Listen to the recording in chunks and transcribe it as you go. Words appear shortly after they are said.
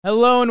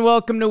Hello and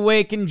welcome to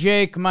Wake and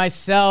Jake,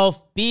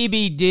 myself,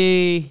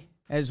 BBD.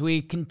 As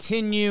we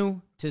continue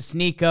to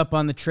sneak up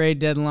on the trade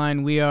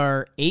deadline, we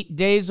are 8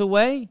 days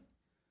away.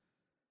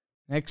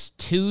 Next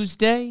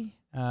Tuesday.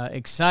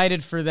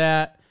 Excited for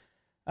that.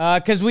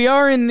 Because we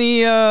are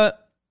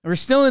we're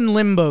still in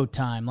limbo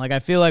time. Like, I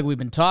feel like we've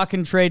been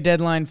talking trade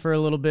deadline for a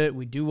little bit.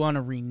 We do want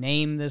to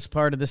rename this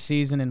part of the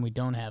season, and we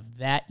don't have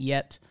that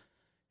yet.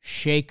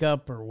 Shake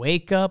up or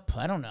wake up.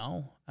 I don't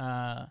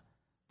know.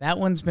 That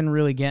one's been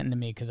really getting to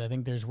me because I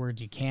think there's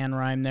words you can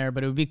rhyme there,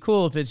 but it would be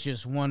cool if it's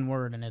just one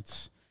word and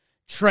it's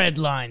tread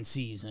line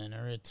season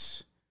or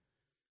it's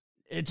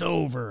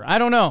over. I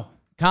don't know.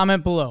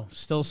 Comment below.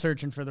 Still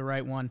searching for the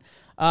right one.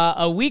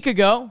 A week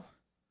ago,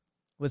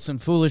 with some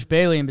Foolish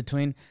Bailey in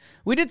between,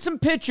 we did some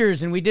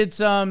pictures and we did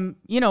some,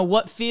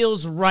 what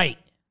feels right.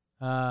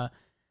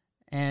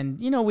 And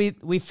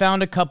we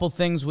found a couple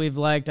things we've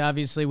liked,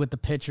 obviously, with the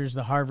pitchers,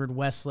 the Harvard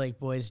Westlake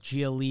boys,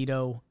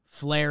 Giolito,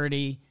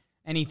 Flaherty,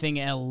 anything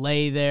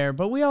LA there.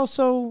 But we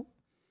also,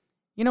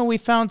 we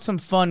found some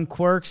fun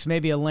quirks,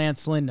 maybe a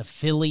Lance Lynn to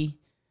Philly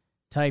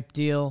type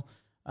deal.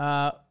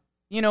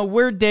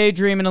 We're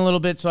daydreaming a little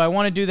bit, so I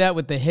want to do that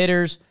with the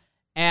hitters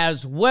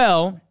as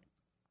well.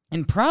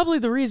 And probably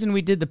the reason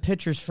we did the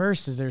pitchers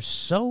first is there's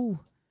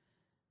so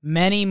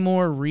many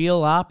more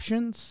real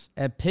options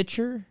at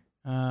pitcher.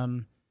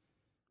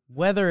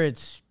 Whether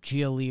it's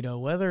Giolito,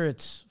 whether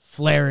it's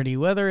Flaherty,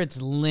 whether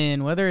it's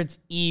Lynn, whether it's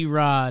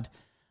Erod,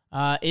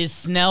 is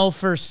Snell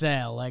for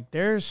sale? Like,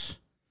 those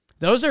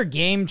are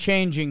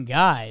game-changing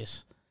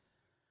guys.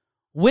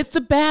 With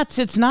the bats,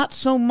 it's not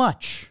so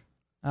much.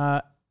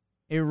 It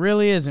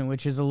really isn't,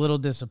 which is a little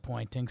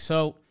disappointing.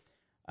 So,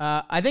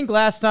 I think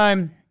last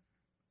time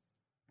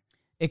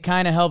it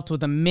kind of helped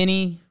with a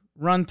mini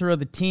run-through of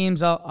the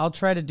teams. I'll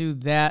try to do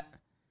that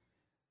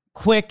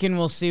quick, and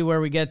we'll see where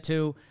we get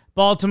to.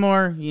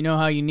 Baltimore, you know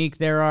how unique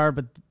they are,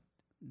 but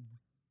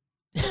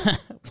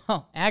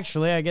well,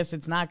 actually, I guess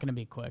it's not going to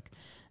be quick.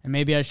 And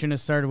maybe I shouldn't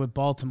have started with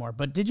Baltimore.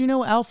 But did you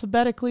know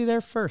alphabetically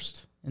they're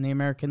first in the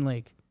American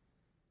League?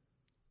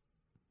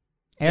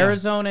 Yeah.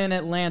 Arizona and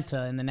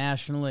Atlanta in the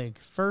National League.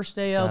 First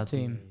AL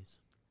team.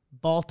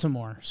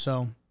 Baltimore.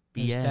 So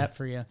there's that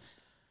for you.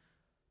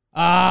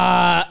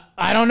 I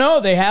don't know.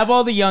 They have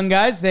all the young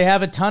guys. They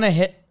have a ton of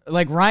hit.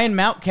 Like Ryan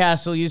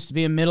Mountcastle used to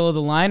be a middle of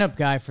the lineup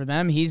guy for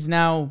them. He's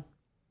now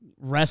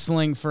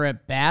wrestling for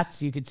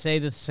at-bats. You could say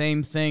the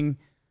same thing.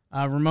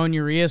 Ramon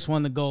Urias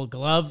won the Gold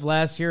Glove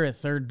last year at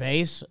third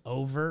base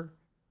over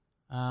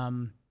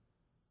Matt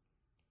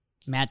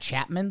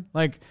Chapman.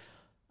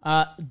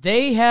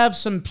 They have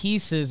some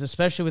pieces,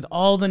 especially with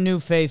all the new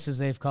faces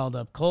they've called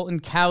up.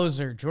 Colton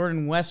Cowser,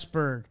 Jordan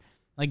Westberg.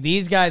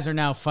 These guys are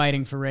now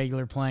fighting for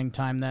regular playing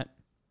time that,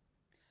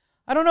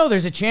 I don't know,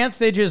 there's a chance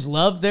they just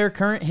love their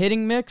current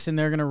hitting mix and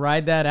they're going to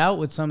ride that out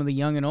with some of the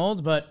young and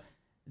olds, but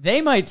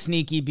they might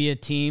sneaky be a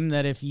team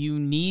that if you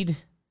need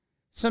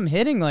some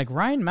hitting, like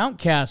Ryan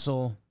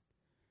Mountcastle,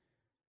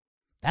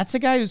 that's a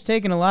guy who's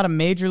taken a lot of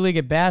major league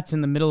at-bats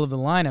in the middle of the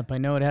lineup. I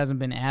know it hasn't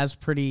been as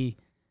pretty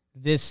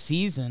this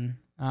season,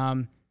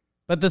 but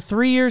the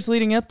 3 years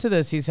leading up to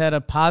this, he's had a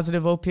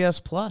positive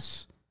OPS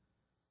plus.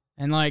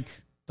 And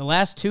the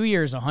last 2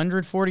 years,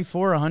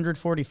 144,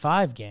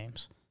 145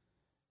 games.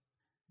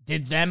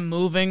 Did them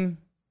moving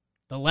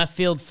the left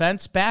field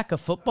fence back a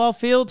football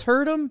field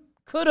hurt him?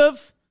 Could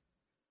have.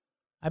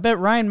 I bet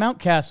Ryan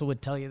Mountcastle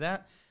would tell you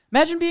that.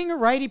 Imagine being a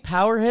righty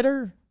power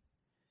hitter.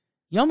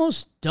 You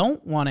almost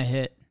don't want to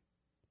hit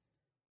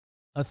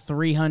a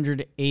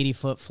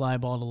 380-foot fly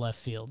ball to left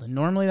field. And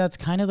normally that's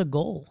kind of the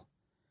goal.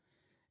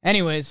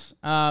 Anyways,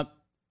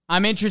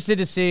 I'm interested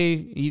to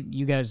see.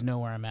 You guys know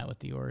where I'm at with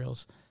the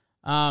Orioles.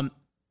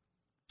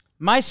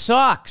 My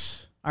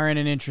Sox are in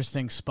an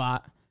interesting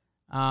spot.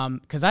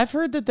 Because I've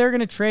heard that they're going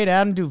to trade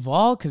Adam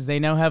Duvall because they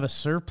now have a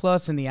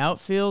surplus in the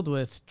outfield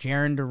with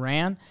Jarren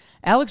Duran.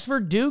 Alex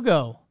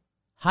Verdugo,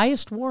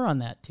 highest WAR on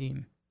that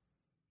team.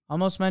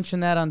 Almost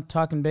mentioned that on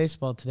Talking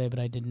Baseball today, but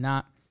I did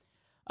not.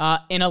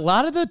 In a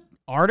lot of the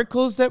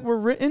articles that were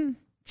written,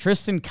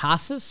 Tristan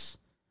Casas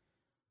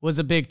was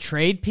a big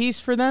trade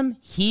piece for them.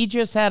 He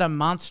just had a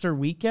monster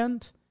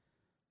weekend,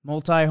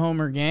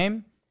 multi-homer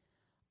game.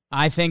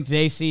 I think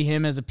they see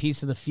him as a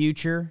piece of the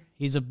future.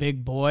 He's a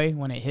big boy.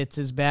 When it hits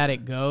his bat,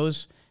 it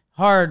goes.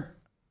 Hard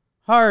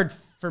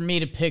for me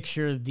to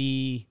picture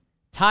the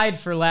tied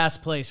for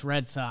last place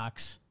Red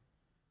Sox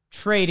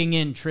trading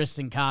in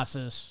Tristan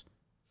Casas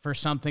for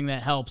something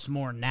that helps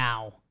more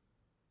now.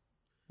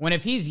 When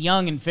if he's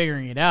young and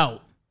figuring it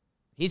out,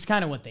 he's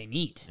kind of what they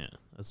need. Yeah,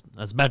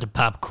 I was about to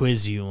pop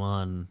quiz you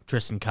on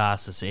Tristan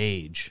Casas'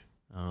 age.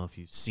 I don't know if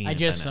you've seen it. I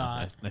just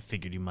saw it. I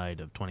figured you might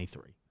have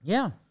 23.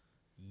 Yeah.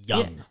 Young.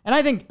 Yeah. And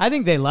I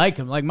think they like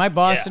him. Like my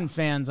Boston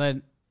fans,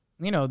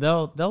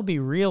 they'll be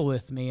real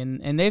with me,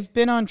 and they've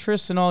been on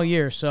Tristan all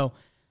year. So,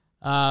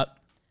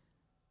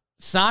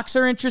 Sox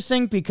are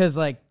interesting because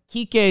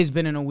Kike's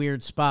been in a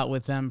weird spot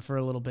with them for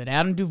a little bit.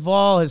 Adam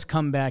Duvall has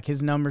come back;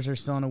 his numbers are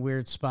still in a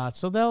weird spot.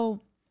 So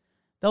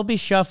they'll be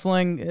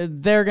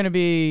shuffling. They're going to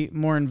be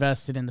more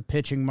invested in the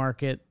pitching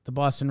market. The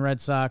Boston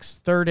Red Sox,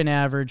 3rd in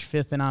average,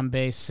 5th in on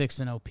base,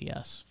 6th in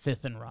OPS,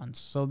 5th in runs.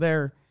 So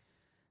they're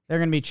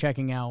going to be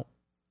checking out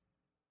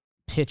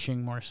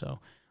pitching more so.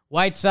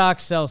 White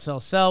Sox,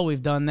 sell.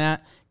 We've done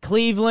that.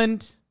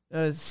 Cleveland,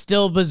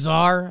 still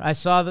bizarre. I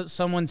saw that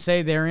someone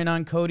say they're in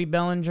on Cody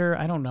Bellinger.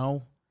 I don't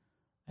know.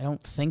 I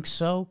don't think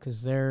so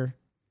because they're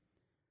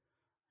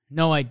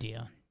no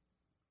idea.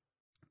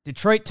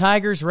 Detroit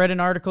Tigers, read an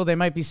article they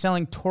might be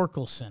selling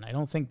Torkelson. I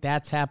don't think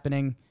that's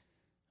happening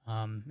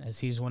as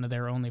he's one of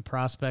their only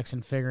prospects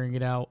and figuring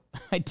it out.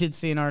 I did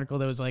see an article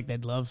that was like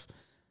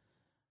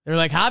they're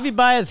like, Javi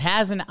Baez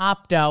has an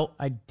opt-out.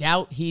 I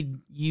doubt he'd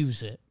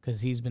use it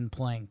because he's been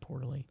playing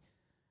poorly.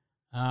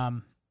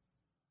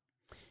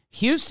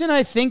 Houston,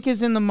 I think,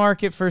 is in the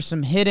market for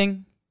some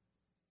hitting.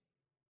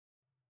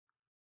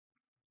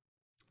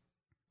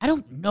 I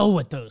don't know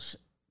what those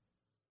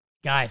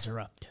guys are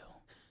up to.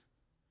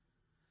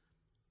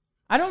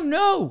 I don't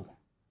know.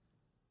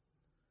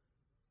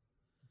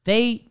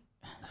 They're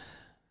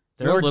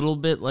a little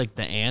bit like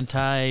the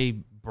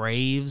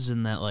anti-Braves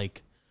in that,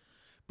 like,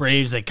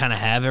 Braves, they kind of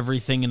have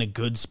everything in a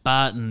good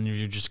spot, and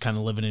you're just kind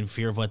of living in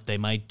fear of what they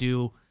might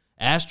do.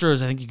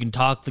 Astros, I think you can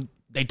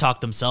they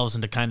talk themselves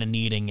into kind of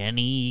needing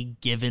any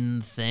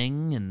given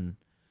thing, and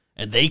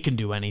they can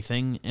do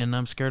anything, and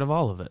I'm scared of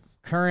all of it.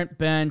 Current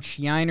bench,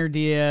 Yainer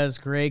Diaz,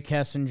 Gray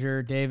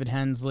Kessinger, David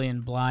Hensley,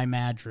 and Bly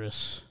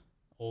Madras,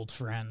 old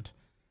friend.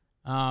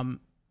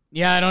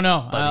 Yeah, I don't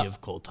know. Buddy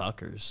of Cole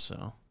Tucker's,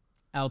 so.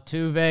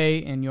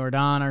 Altuve and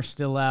Jordan are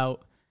still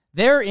out.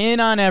 They're in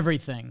on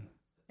everything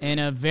in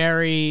a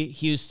very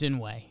Houston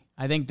way.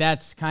 I think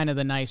that's kind of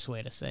the nice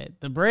way to say it.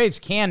 The Braves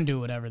can do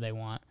whatever they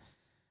want.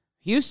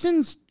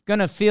 Houston's going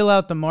to feel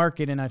out the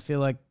market, and I feel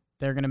like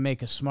they're going to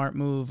make a smart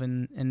move,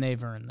 and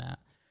they've earned that.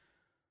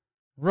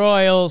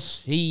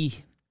 Royals,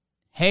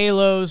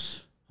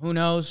 Halos, who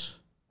knows?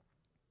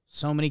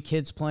 So many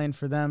kids playing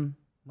for them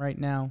right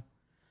now.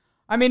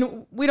 I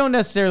mean, we don't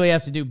necessarily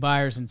have to do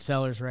buyers and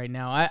sellers right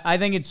now. I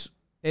think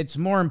it's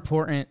more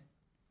important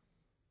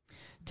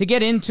to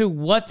get into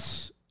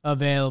what's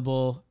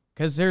available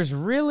because there's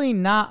really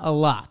not a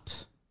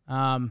lot.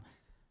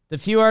 The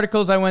few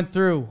articles I went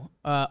through,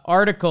 The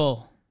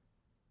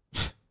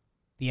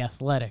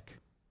Athletic.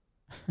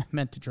 I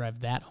meant to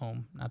drive that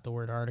home, not the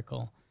word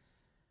article.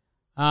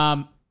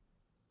 And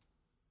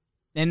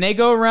they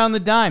go around the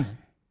diamond.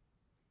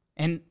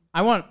 And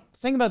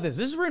think about this.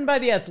 This is written by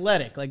The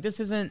Athletic. Like, this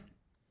isn't,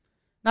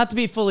 not to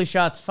be fully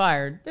shots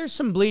fired. There's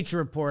some Bleacher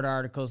Report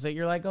articles that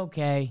you're like,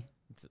 okay.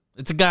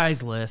 It's a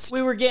guy's list.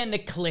 We were getting to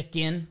click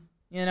in,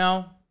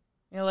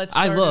 let's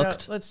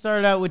start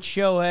it out with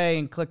Shohei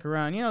and click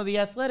around. The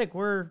Athletic,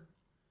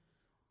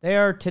 they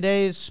are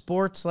today's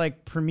sports,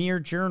 like, premier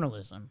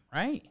journalism,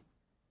 right?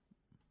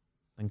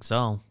 I think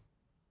so.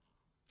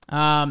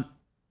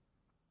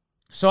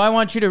 So I'm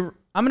going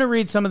to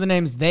read some of the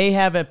names they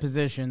have at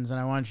positions, and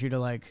I want you to,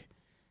 like,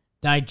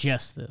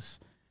 digest this.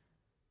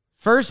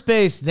 First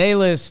base, they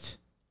list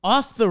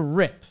off the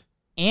rip,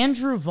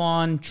 Andrew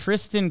Vaughn,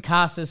 Tristan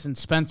Casas, and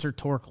Spencer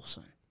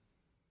Torkelson.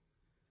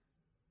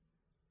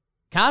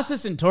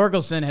 Casas and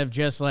Torkelson have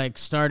just, like,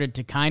 started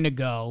to kind of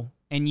go,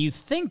 and you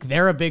think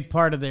they're a big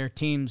part of their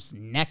team's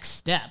next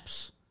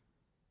steps.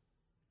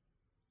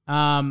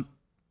 And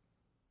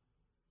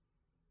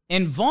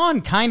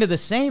Vaughn kind of the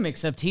same,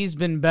 except he's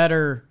been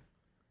better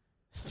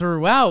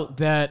throughout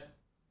that,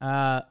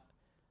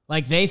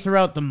 like they threw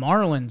out the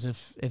Marlins.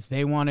 If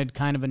they wanted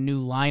kind of a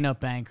new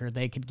lineup anchor,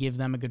 they could give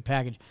them a good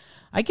package.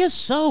 I guess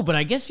so, but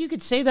I guess you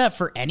could say that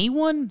for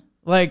anyone.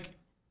 Like,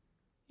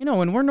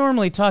 when we're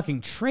normally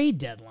talking trade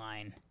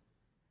deadline,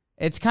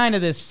 it's kind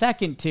of this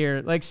second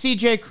tier, like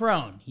CJ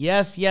Cron.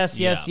 Yes.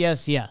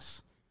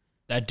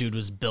 That dude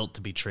was built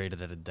to be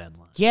traded at a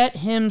deadline. Get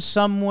him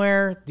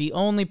somewhere. The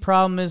only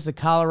problem is the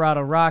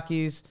Colorado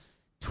Rockies.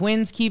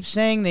 Twins keep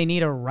saying they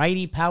need a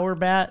righty power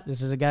bat.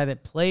 This is a guy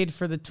that played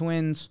for the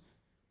Twins.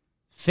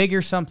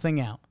 Figure something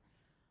out.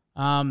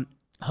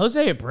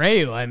 Jose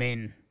Abreu, I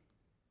mean,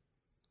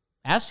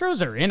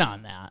 Astros are in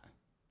on that.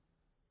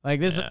 Like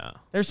this,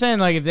 They're saying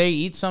like if they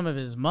eat some of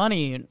his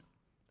money,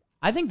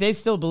 I think they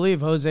still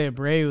believe Jose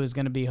Abreu is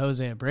going to be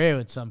Jose Abreu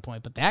at some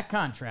point, but that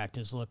contract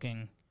is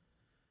looking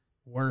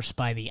worse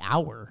by the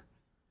hour.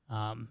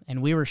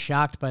 And we were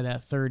shocked by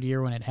that third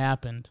year when it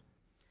happened.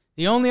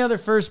 The only other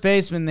first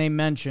baseman they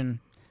mention,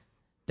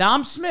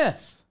 Dom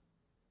Smith,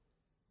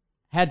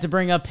 had to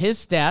bring up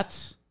his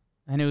stats,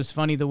 and it was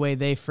funny the way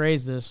they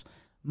phrased this.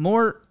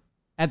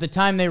 At the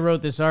time they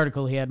wrote this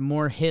article, he had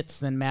more hits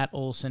than Matt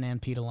Olson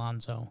and Pete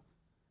Alonso,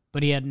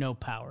 but he had no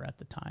power at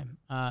the time.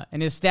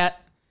 And his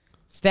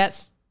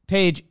stats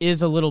page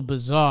is a little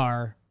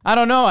bizarre. I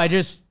don't know.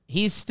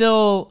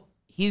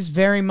 He's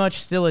very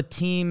much still a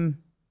team.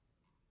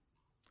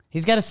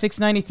 He's got a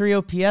 693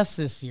 OPS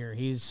this year.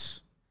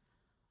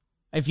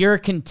 If you're a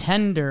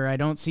contender, I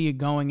don't see you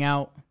going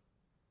out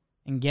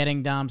and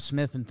getting Dom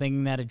Smith and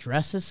thinking that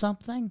addresses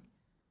something.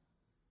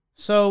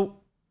 So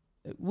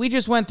we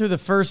just went through the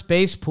first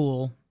base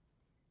pool,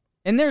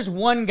 And there's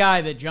one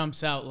guy that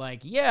jumps out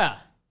like, yeah,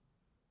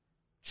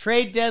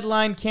 trade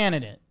deadline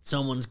candidate.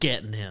 Someone's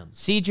getting him.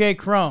 CJ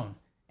Cron.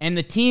 And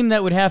the team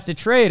that would have to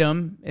trade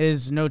him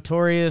is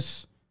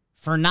notorious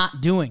for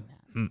not doing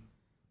that.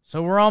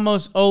 So we're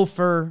almost 0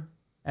 for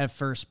at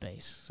first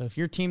base. So if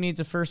your team needs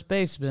a first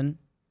baseman,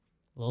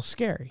 a little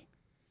scary.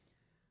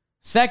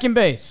 Second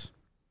base.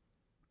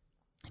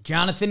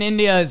 Jonathan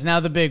India is now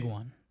the big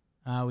one.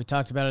 We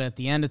talked about it at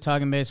the end of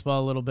Talking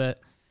Baseball a little bit.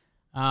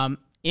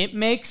 It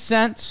makes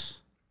sense.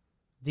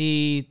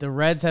 The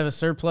Reds have a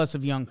surplus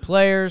of young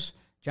players.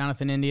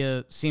 Jonathan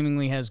India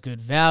seemingly has good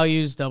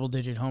values,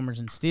 double-digit homers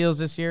and steals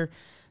this year.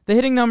 The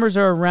hitting numbers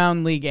are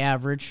around league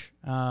average.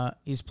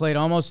 He's played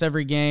almost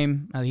every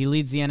game. He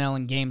leads the NL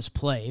in games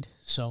played,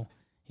 so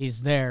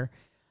he's there.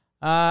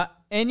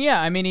 And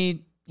yeah, I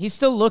mean, he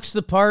still looks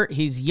the part.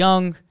 He's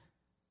young.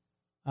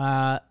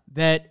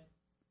 That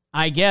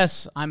I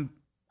guess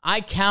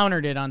I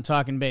countered it on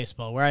Talking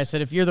Baseball, where I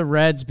said, if you're the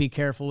Reds, be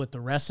careful with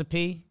the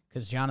recipe,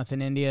 because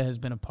Jonathan India has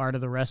been a part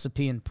of the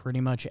recipe in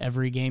pretty much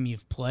every game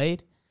you've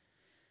played.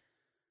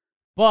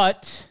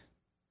 But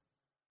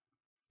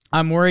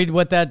I'm worried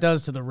what that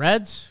does to the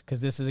Reds,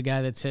 because this is a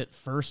guy that's hit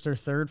first or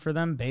third for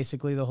them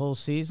basically the whole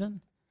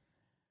season.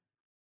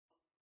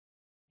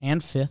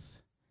 And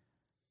fifth.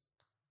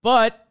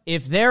 But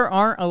if there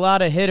aren't a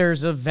lot of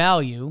hitters of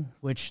value,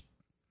 which,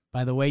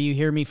 by the way you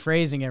hear me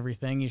phrasing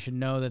everything, you should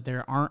know that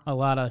there aren't a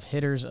lot of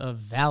hitters of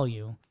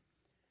value,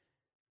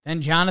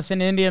 then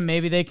Jonathan India,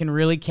 maybe they can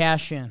really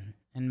cash in.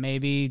 And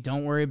maybe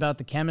don't worry about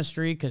the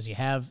chemistry, because you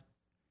have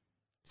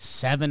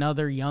 7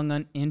 other young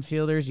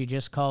infielders you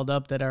just called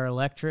up that are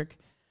electric.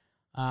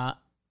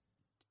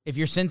 If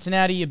you're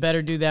Cincinnati, you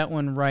better do that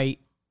one right.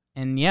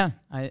 And yeah,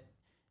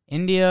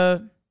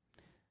 India,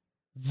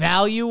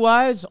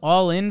 value-wise,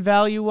 all-in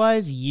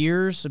value-wise,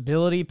 years,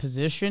 ability,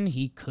 position,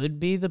 he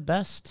could be the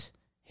best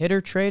hitter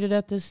traded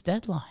at this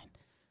deadline.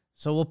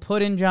 So we'll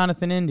put in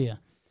Jonathan India.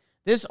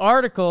 This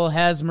article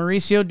has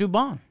Mauricio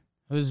Dubon,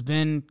 who's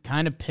been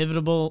kind of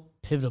pivotal.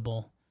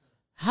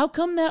 How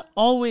come that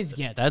always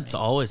gets That's me?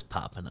 always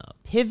popping up.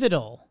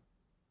 Pivotal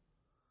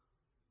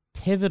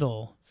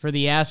for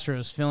the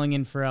Astros, filling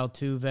in for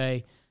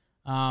Altuve.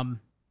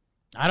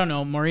 I don't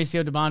know.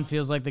 Mauricio Dubon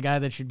feels like the guy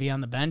that should be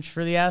on the bench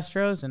for the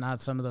Astros and not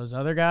some of those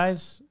other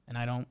guys. And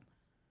I don't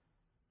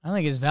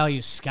think his value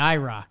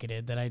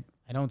skyrocketed. That I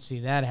don't see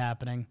that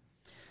happening.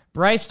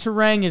 Bryce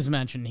Terang is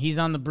mentioned. He's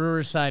on the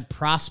Brewers side,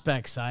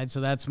 prospect side,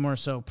 so that's more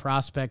so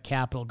prospect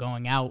capital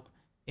going out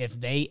if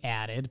they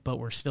added, but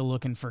we're still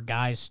looking for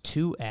guys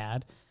to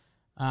add.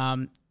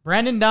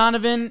 Brendan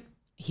Donovan,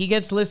 he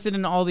gets listed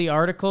in all the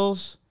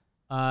articles.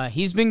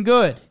 He's been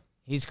good.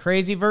 He's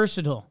crazy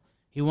versatile.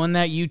 He won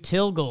that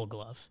Util Gold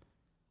Glove.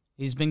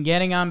 He's been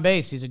getting on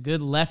base. He's a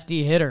good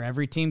lefty hitter.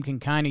 Every team can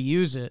kind of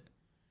use it.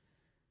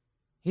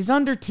 He's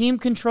under team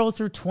control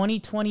through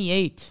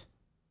 2028.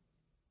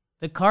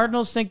 The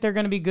Cardinals think they're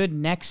going to be good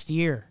next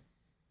year.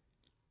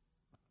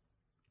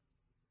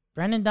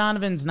 Brendan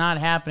Donovan's not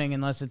happening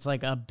unless it's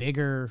like a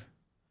bigger...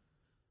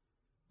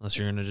 Unless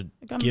you're going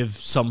to give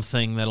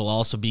something that'll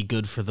also be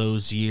good for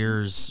those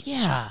years.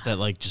 Yeah. That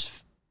like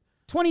just...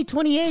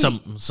 2028.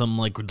 Some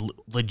like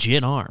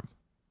legit arm.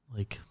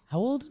 Like, how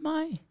old am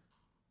I?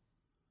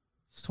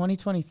 It's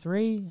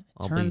 2023.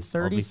 Turned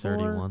 34. I'll be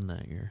 31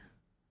 that year.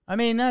 I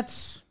mean,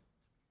 it's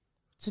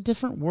a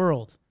different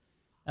world.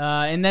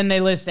 And then they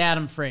list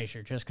Adam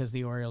Frazier just because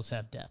the Orioles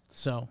have depth.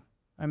 So,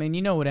 I mean,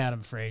 you know what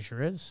Adam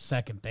Frazier is.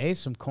 Second base,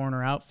 some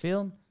corner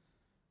outfield,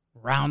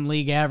 round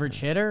league average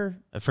hitter.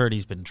 I've heard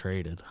he's been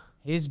traded.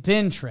 He's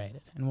been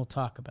traded, and we'll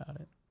talk about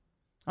it.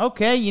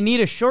 Okay, you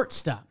need a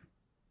shortstop.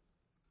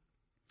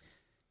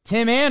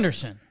 Tim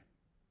Anderson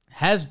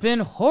has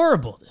been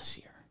horrible this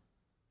year.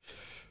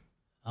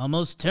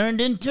 Almost turned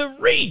into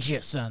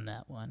Regis on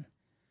that one.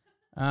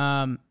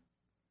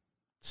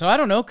 So I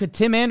don't know. Could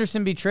Tim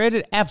Anderson be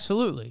traded?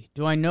 Absolutely.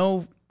 Do I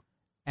know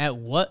at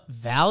what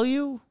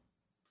value?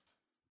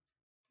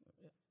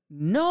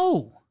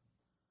 No.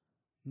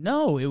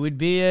 It would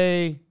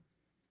be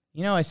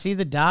I see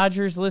the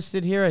Dodgers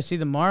listed here. I see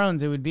the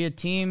Marlins. It would be a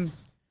team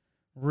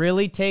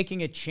really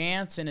taking a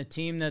chance and a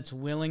team that's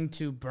willing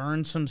to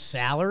burn some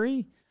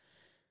salary.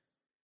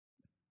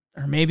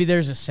 Or maybe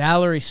there's a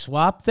salary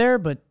swap there,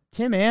 but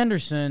Tim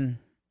Anderson,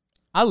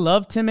 I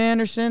love Tim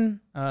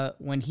Anderson.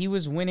 When he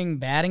was winning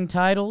batting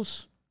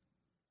titles,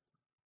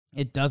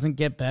 it doesn't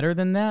get better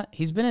than that.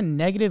 He's been a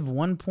negative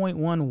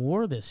 1.1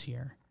 WAR this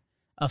year,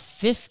 a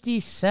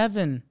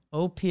 57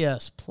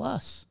 OPS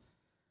plus.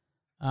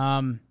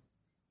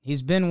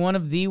 He's been one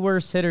of the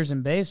worst hitters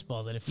in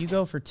baseball. That if you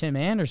go for Tim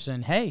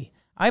Anderson, hey,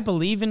 I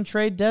believe in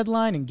trade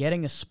deadline and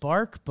getting a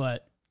spark,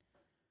 but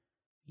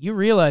you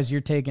realize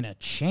you're taking a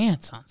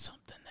chance on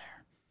something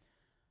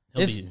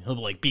there.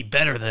 He'll be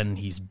better than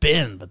he's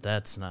been, but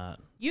that's not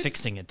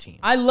fixing a team.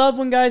 I love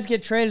when guys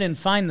get traded and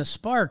find the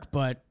spark,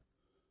 but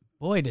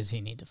boy, does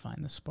he need to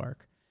find the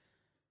spark.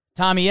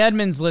 Tommy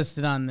Edmonds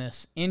listed on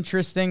this.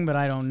 Interesting, but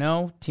I don't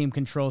know. Team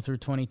control through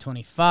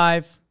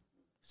 2025.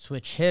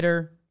 Switch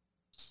hitter.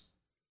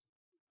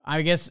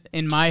 I guess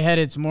in my head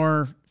it's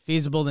more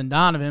feasible than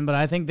Donovan, but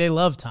I think they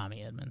love Tommy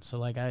Edman. So,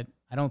 like, I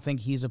don't think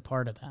he's a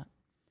part of that.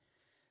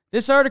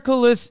 This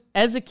article lists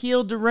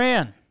Ezekiel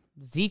Duran,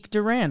 Zeke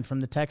Duran from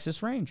the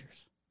Texas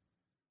Rangers.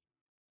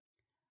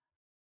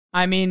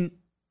 I mean,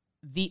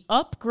 the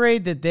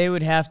upgrade that they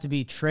would have to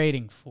be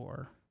trading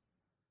for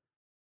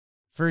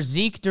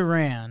Zeke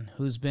Duran,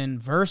 who's been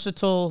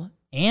versatile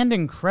and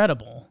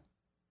incredible.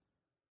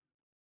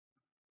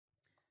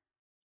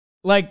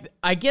 Like,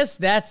 I guess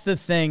that's the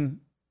thing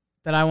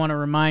that I want to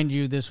remind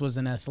you. This was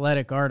an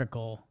Athletic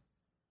article.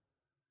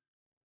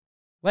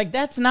 Like,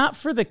 that's not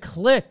for the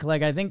click.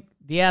 Like, I think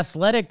the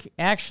Athletic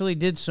actually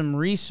did some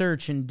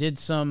research and did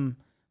some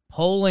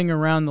polling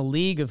around the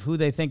league of who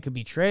they think could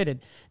be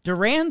traded.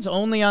 Duran's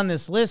only on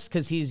this list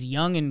because he's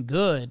young and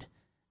good.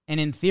 And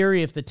in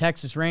theory, if the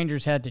Texas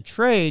Rangers had to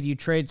trade, you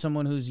trade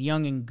someone who's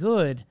young and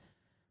good.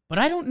 But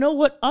I don't know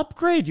what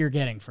upgrade you're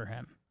getting for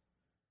him.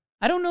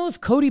 I don't know if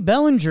Cody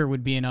Bellinger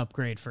would be an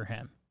upgrade for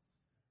him.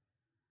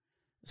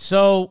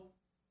 So,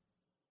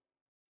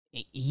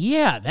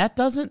 yeah, that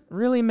doesn't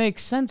really make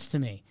sense to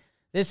me.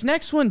 This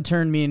next one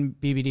turned me in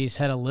BBD's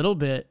head a little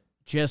bit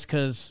just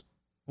because,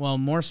 well,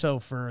 more so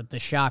for the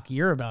shock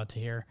you're about to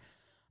hear.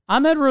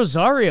 Amed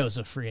Rosario's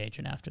a free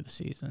agent after the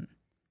season.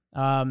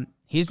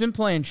 He's been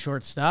playing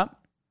shortstop.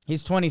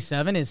 He's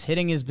 27. His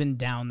hitting has been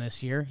down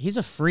this year. He's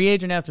a free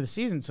agent after the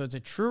season, so it's a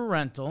true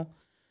rental.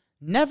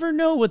 Never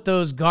know what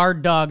those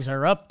guard dogs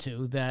are up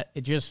to, that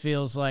it just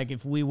feels like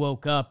if we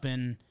woke up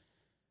and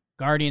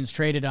Guardians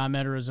traded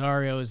Amed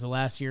Rosario as the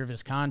last year of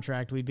his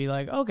contract, we'd be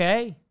like,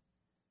 okay,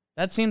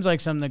 that seems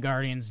like something the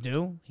Guardians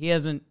do. He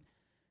hasn't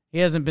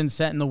been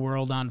setting the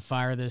world on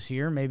fire this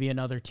year. Maybe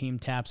another team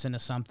taps into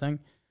something.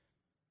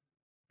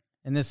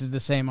 And this is the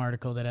same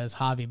article that has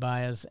Javi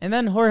Baez. And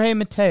then Jorge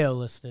Mateo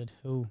listed,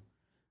 who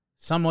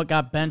somewhat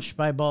got benched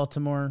by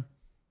Baltimore,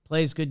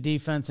 plays good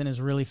defense and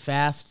is really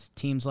fast.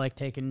 Teams like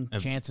taking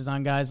chances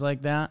on guys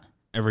like that.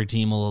 Every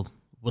team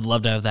would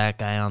love to have that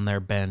guy on their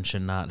bench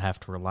and not have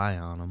to rely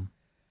on him.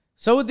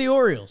 So would the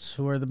Orioles,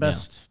 who are the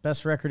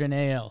best record in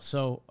AL.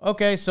 So,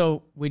 okay,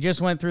 so we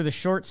just went through the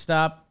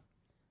shortstop.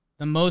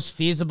 The most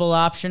feasible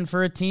option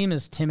for a team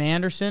is Tim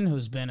Anderson,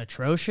 who's been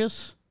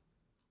atrocious.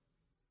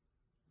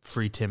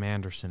 Free Tim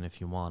Anderson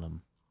if you want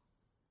him.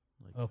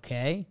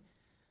 Okay.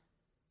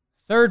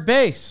 Third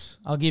base.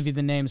 I'll give you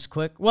the names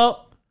quick.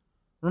 Well,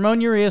 Ramon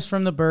Urias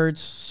from the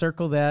Birds.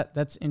 Circle that.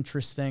 That's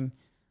interesting.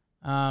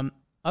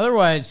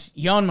 Otherwise,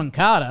 Yoan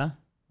Moncada,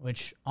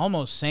 which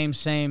almost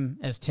same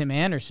as Tim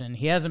Anderson.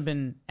 He hasn't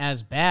been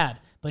as bad,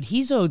 but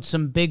he's owed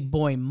some big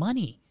boy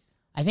money.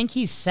 I think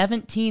he's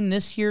 17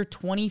 this year,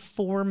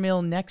 24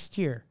 mil next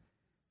year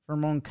for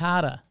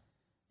Moncada.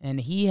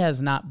 And he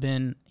hasn't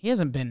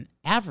been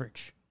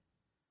average.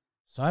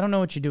 So I don't know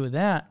what you do with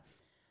that.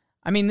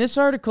 I mean, this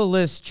article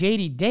lists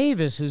J.D.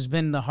 Davis, who's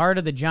been the heart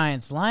of the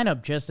Giants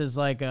lineup, just as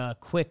like a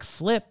quick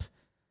flip.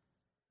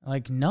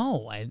 Like,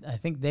 no, I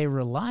think they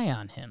rely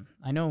on him.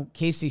 I know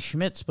Casey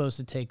Schmidt's supposed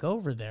to take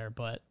over there,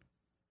 but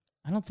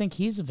I don't think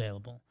he's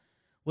available.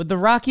 Would the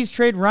Rockies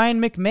trade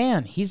Ryan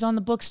McMahon? He's on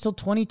the books till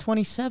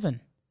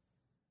 2027.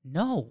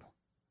 No.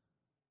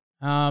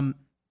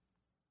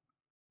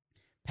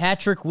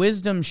 Patrick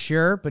Wisdom,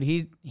 sure, but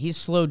he's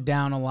slowed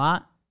down a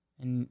lot,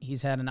 and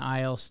he's had an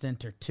IL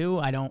stint or two.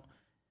 I don't,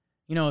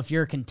 if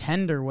you're a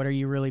contender, what are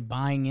you really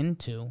buying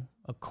into?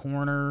 A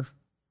corner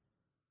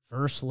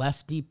versus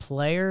lefty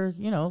player?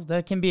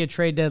 That can be a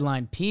trade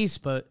deadline piece,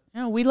 but,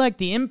 we like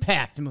the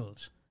impact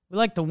moves. We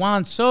like the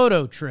Juan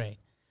Soto trade.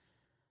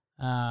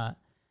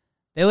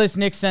 They list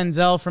Nick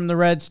Senzel from the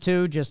Reds,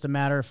 too. Just a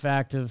matter of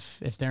fact of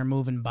if they're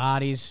moving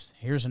bodies.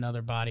 Here's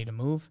another body to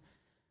move.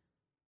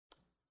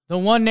 The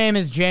one name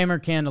is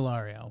Jeimer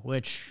Candelario,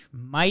 which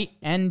might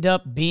end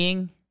up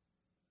being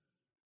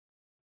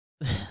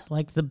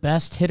like the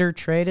best hitter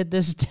traded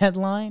this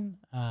deadline.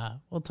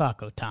 We'll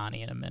talk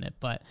Ohtani in a minute,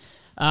 but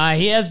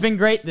he has been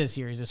great this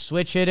year. He's a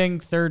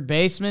switch-hitting third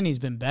baseman. He's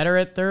been better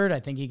at third.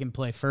 I think he can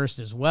play first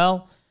as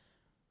well.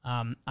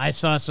 I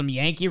saw some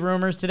Yankee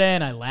rumors today,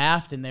 and I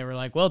laughed, and they were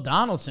like, well,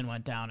 Donaldson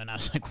went down. And I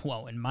was like,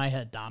 whoa, in my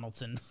head,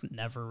 Donaldson's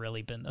never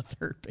really been the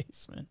third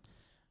baseman.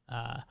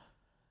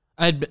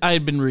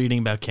 I'd been reading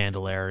about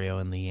Candelario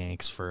and the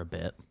Yanks for a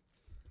bit.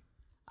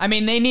 I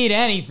mean, they need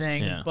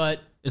anything, but...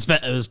 It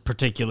was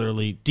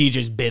particularly...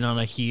 DJ's been on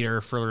a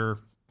heater for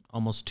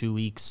almost 2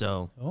 weeks,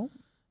 so...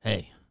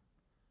 Hey,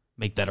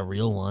 make that a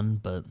real one,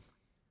 but...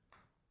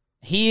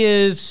 He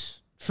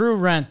is true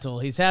rental.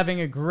 He's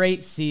having a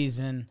great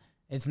season.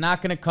 It's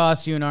not going to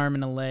cost you an arm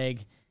and a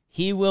leg.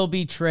 He will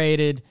be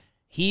traded.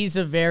 He's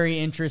a very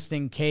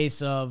interesting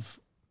case of,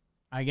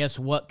 I guess,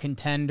 what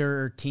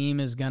contender or team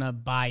is going to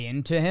buy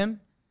into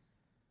him.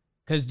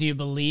 Because do you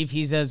believe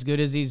he's as good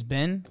as he's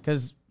been?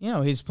 Because,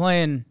 he's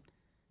playing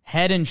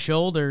head and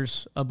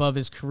shoulders above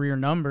his career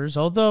numbers.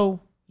 Although,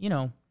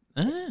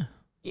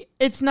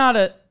 it's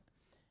a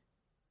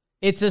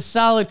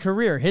solid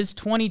career. His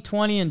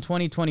 2020 and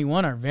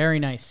 2021 are very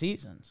nice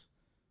seasons.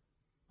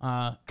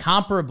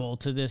 Comparable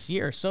to this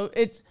year. So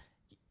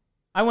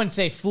I wouldn't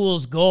say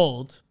fool's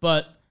gold,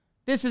 but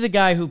This is a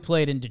guy who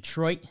played in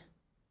Detroit.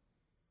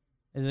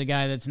 This is a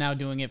guy that's now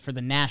doing it for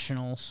the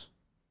Nationals.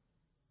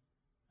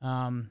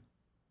 That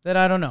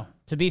I don't know.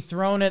 To be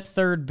thrown at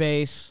third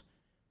base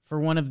for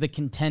one of the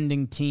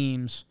contending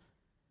teams,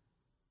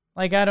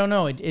 like, I don't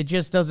know. It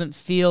just doesn't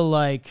feel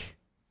like...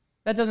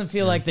 That doesn't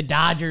feel like the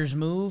Dodgers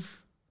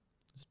move.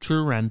 It's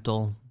true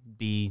rental.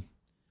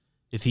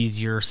 If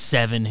he's your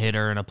 7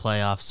 hitter in a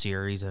playoff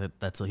series,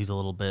 he's a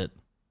little bit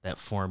that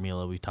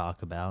formula we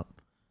talk about.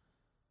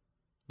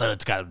 But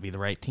it's got to be the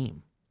right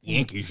team. The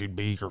Yankees should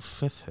be your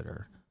 5th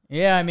hitter.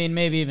 Yeah, I mean,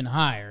 maybe even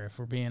higher if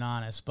we're being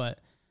honest. But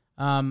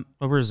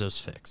Rizzo's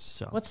fixed.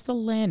 So what's the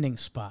landing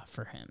spot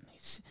for him?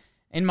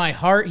 In my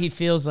heart, he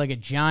feels like a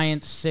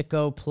giant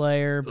sicko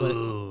player,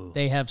 but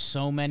they have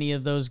so many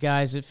of those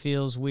guys, it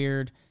feels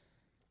weird.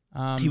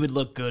 He would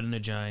look good in a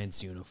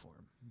Giants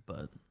uniform,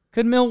 but...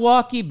 Could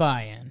Milwaukee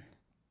buy in?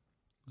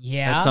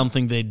 Yeah. That's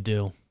something they'd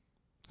do.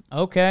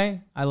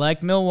 Okay. I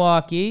like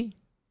Milwaukee.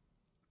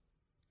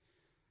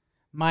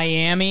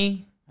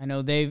 Miami. I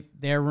know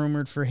they're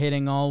rumored for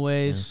hitting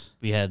always.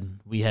 Yeah.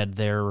 We had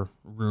their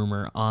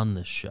rumor on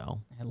this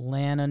show.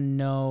 Atlanta,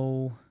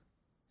 no.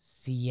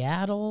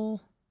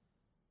 Seattle?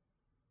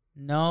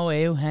 No,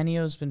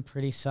 Eugenio's been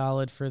pretty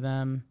solid for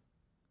them.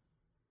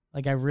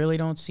 Like, I really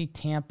don't see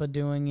Tampa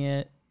doing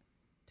it.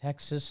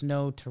 Texas,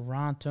 no.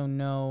 Toronto,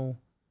 no.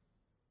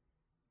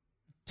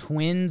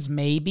 Twins,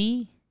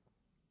 maybe.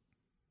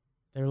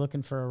 They're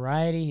looking for a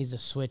righty. He's a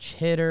switch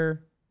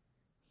hitter.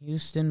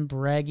 Houston,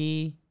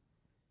 Breggy.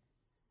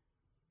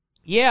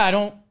 Yeah, I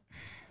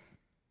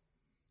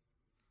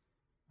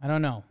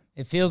don't know.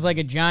 It feels like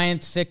a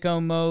giant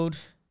sicko mode.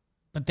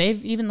 But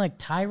they've even, like,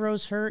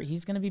 Tyro's hurt.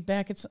 He's going to be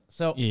back at...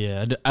 So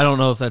yeah, I don't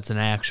know if that's an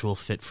actual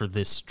fit for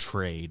this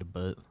trade,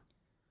 but...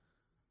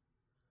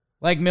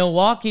 Like,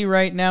 Milwaukee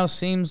right now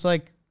seems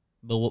like...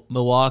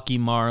 Milwaukee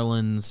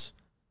Marlins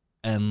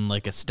and,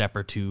 like, a step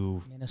or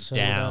two Minnesota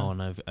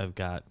down. I've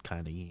got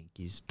kind of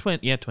Yankees.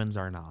 Twins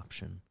are an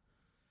option.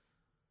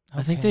 Okay.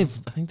 I think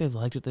they've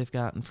liked what they've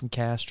gotten from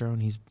Castro,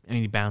 and he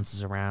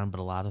bounces around, but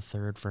a lot of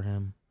third for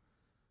him.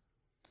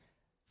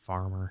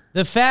 Farmer.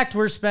 The fact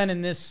we're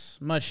spending this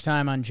much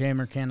time on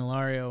Jeimer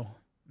Candelario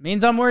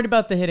means I'm worried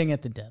about the hitting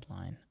at the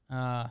deadline.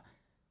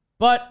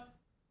 But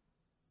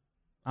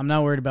I'm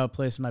not worried about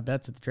placing my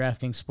bets at the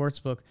DraftKings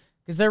Sportsbook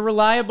because they're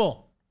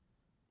reliable.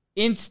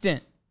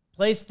 Instant.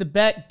 Place the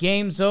bet,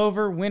 game's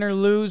over, win or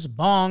lose,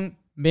 bong,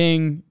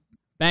 bing,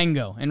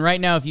 bango. And right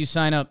now, if you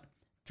sign up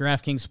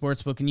DraftKings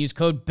Sportsbook and use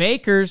code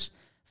BAKERS,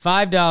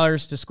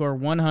 $5 to score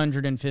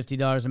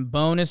 $150 in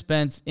bonus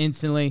bets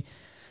instantly.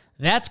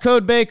 That's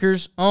code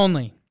BAKERS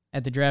only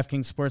at the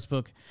DraftKings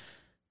Sportsbook.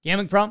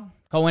 Gambling problem?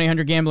 Call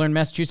 1-800-GAMBLER in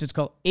Massachusetts.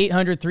 Call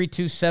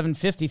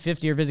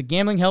 800-327-5050 or visit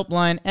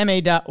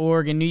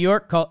gamblinghelplinema.org. In New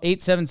York, call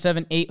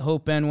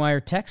 877-8-HOPE-NY or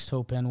text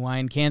HOPE-NY.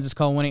 In Kansas,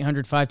 call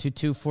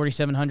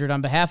 1-800-522-4700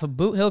 on behalf of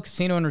Boot Hill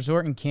Casino and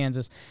Resort in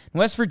Kansas. In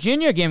West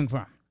Virginia, gambling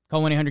problem?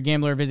 Call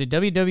 1-800-GAMBLER or visit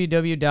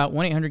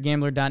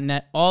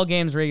www.1800gambler.net. All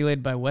games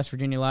regulated by West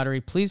Virginia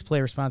Lottery. Please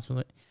play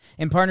responsibly.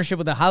 In partnership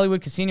with the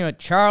Hollywood Casino at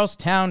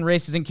Charlestown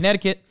Races in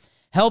Connecticut,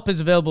 help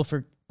is available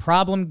for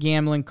problem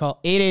gambling. Call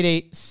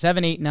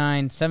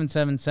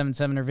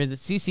 888-789-7777 or visit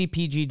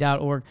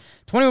ccpg.org.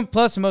 21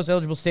 plus in most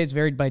eligible states,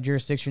 varied by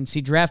jurisdiction.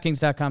 See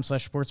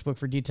DraftKings.com/sportsbook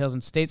for details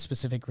and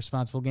state-specific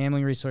responsible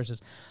gambling resources.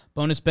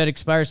 Bonus bet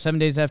expires 7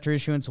 days after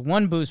issuance.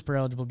 1 boost per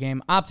eligible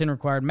game. Opt-in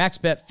required. Max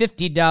bet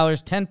 $50.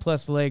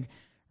 10-plus leg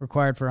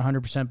required for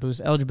 100% boost.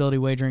 Eligibility,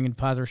 wagering, and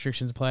deposit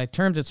restrictions apply.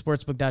 Terms at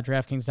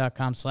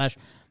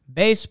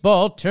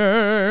sportsbook.draftkings.com/baseball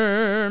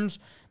terms.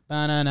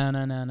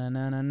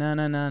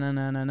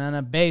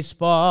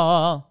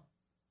 Baseball.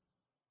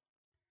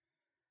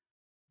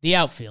 The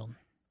outfield.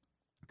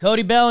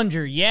 Cody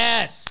Bellinger,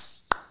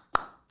 yes.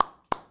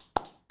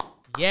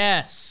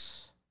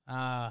 Yes.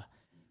 And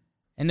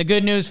the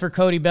good news for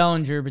Cody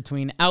Bellinger,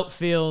 between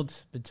outfield,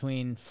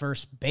 between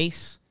first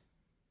base,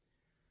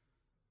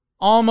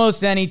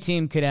 almost any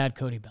team could add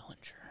Cody Bellinger.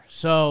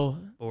 So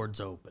board's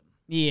open.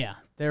 Yeah,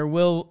 there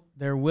will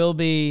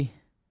be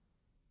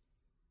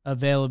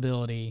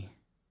availability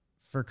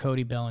for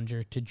Cody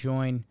Bellinger to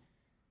join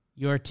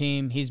your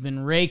team. He's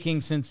been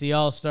raking since the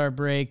All-Star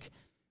break.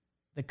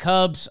 The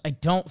Cubs, I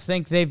don't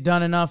think they've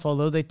done enough,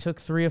 although they took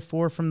 3 of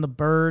 4 from the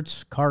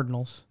Birds,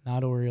 Cardinals,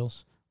 not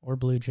Orioles or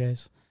Blue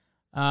Jays.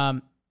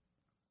 The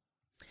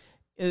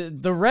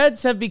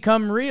Reds have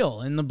become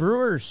real, and the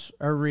Brewers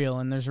are real,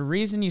 and there's a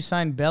reason you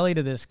signed Belly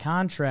to this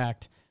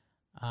contract.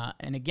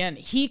 And again,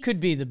 he could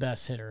be the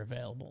best hitter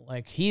available.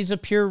 Like, he's a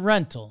pure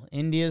rental.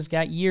 India's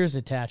got years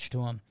attached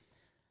to him.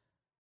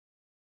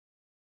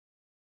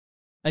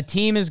 A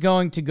team is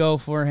going to go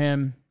for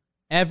him.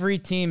 Every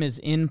team is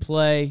in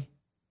play.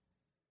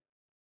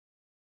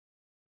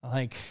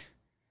 Like,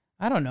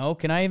 I don't know.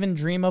 Can I even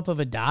dream up of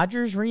a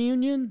Dodgers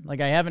reunion?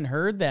 Like, I haven't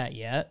heard that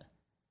yet.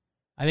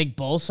 I think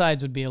both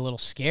sides would be a little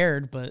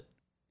scared, but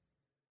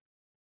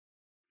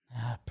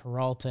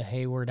Peralta,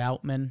 Hayward,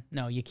 Outman.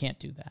 No, you can't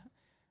do that.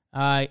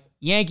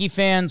 Yankee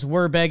fans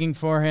were begging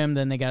for him.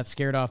 Then they got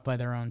scared off by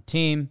their own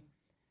team.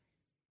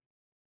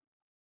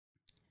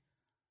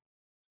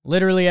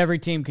 Literally every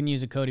team can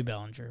use a Cody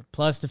Bellinger.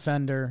 Plus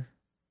defender,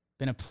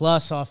 been a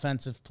plus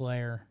offensive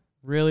player.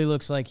 Really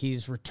looks like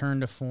he's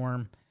returned to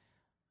form.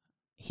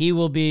 He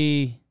will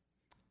be,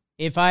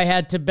 if I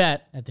had to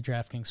bet at the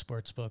DraftKings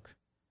Sportsbook,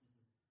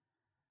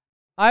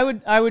 I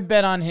would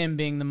bet on him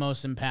being the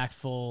most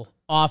impactful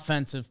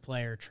offensive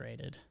player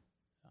traded.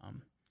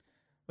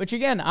 Which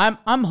again,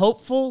 I'm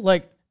hopeful.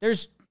 Like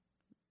there's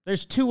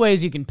two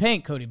ways you can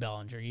paint Cody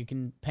Bellinger. You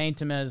can paint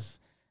him as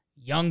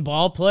young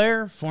ball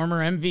player,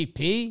 former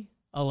MVP,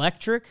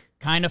 electric,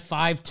 kind of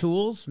five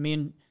tools.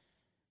 Me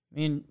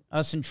and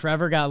us and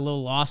Trevor got a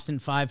little lost in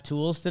five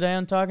tools today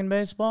on Talking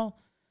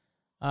Baseball.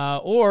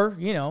 Or,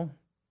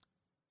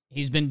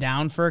 he's been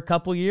down for a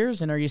couple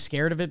years, and are you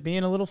scared of it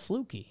being a little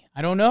fluky?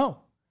 I don't know.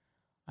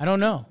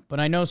 But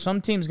I know some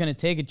team's going to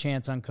take a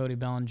chance on Cody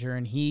Bellinger,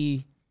 and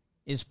he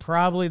is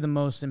probably the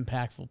most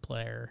impactful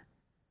player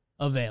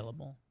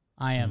available.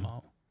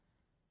 IMO.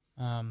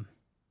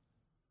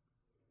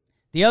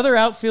 The other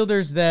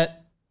outfielders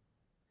that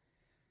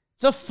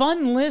it's a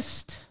fun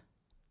list.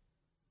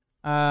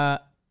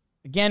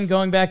 Again,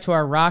 going back to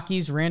our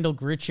Rockies, Randall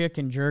Grichuk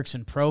and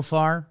Jurickson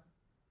Profar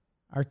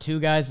are two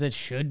guys that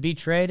should be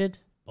traded,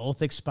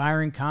 both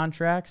expiring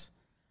contracts.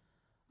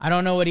 I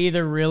don't know what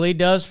either really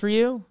does for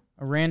you.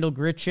 A Randall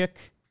Grichuk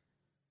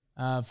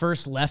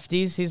versus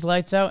lefties, he's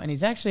lights out, and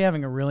he's actually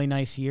having a really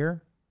nice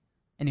year.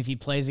 And if he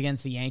plays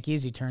against the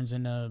Yankees, he turns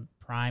into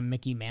prime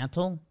Mickey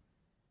Mantle.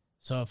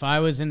 So if I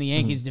was in the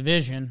Yankees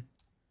division,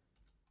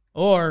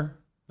 or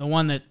the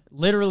one that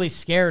literally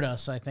scared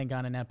us, I think,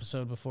 on an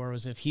episode before,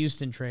 was if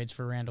Houston trades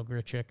for Randall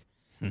Grichuk.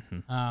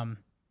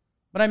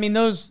 But I mean,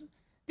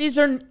 these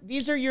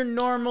are your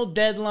normal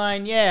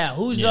deadline. Yeah,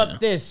 who's up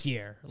this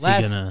year?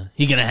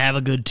 He gonna have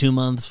a good 2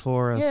 months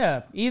for us?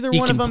 Yeah, either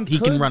one of them. He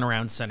can run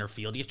around center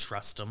field. You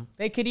trust him.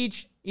 They could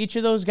each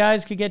of those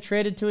guys could get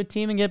traded to a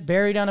team and get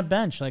buried on a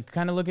bench. Like,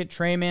 kind of look at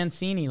Trey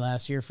Mancini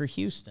last year for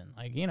Houston.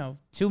 Like,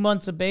 2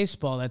 months of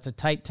baseball. That's a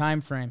tight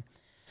time frame.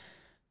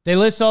 They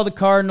list all the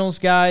Cardinals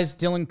guys.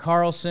 Dylan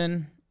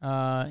Carlson,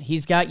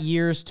 he's got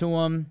years to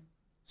him.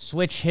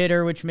 Switch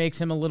hitter, which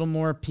makes him a little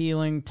more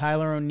appealing.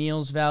 Tyler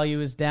O'Neill's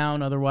value is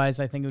down. Otherwise,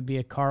 I think it would be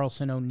a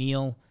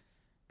Carlson-O'Neill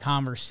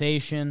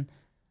conversation.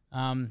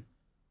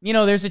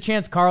 There's a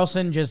chance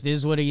Carlson just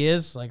is what he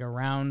is, like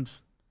around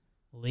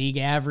league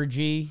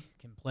averagey,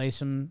 can play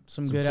some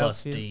good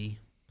outfield,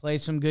 play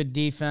some good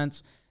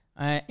defense.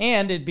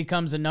 And it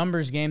becomes a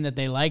numbers game that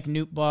they like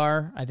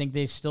Nootbaar. I think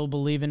they still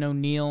believe in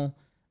O'Neill.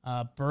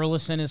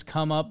 Burleson has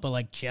come up,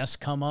 but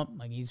just come up.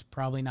 Like, he's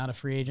probably not a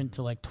free agent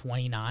till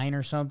 29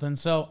 or something.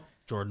 So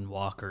Jordan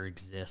Walker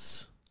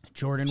exists.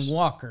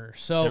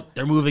 So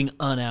they're moving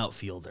an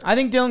outfielder. I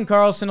think Dylan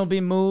Carlson will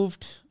be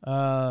moved.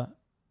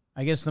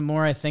 I guess the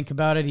more I think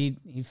about it,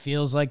 he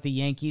feels like the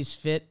Yankees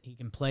fit. He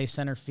can play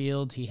center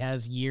field. He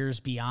has years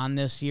beyond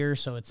this year,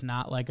 so it's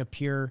not like a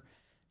pure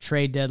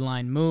trade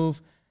deadline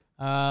move.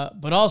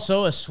 But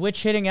also a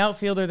switch hitting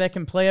outfielder that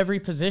can play every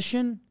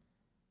position.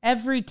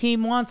 Every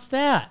team wants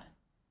that.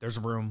 There's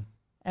room.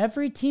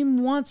 Every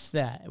team wants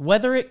that.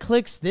 Whether it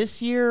clicks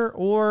this year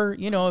or,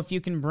 if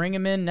you can bring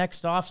him in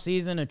next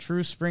offseason, a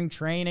true spring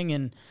training,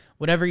 and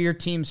whatever your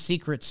team's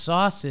secret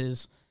sauce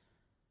is,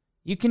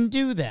 you can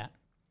do that.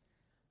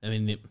 I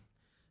mean,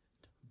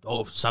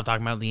 stop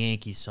talking about the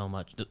Yankees so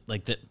much.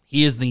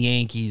 He is the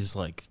Yankees,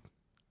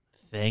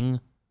 thing.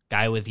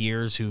 Guy with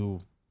years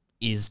who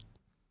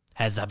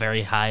has a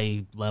very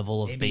high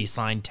level of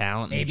baseline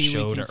talent and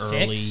showed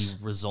early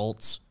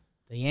results.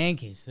 The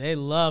Yankees, they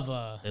love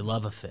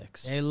a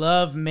fix. They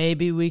love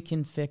maybe we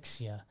can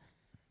fix you.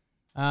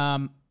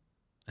 And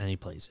he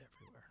plays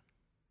everywhere.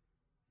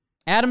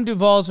 Adam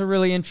Duvall's a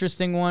really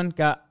interesting one.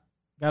 Got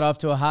off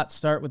to a hot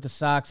start with the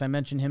Sox. I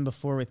mentioned him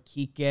before with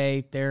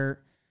Kike. They're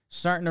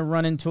starting to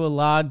run into a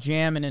log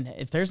jam, and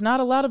if there's not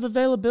a lot of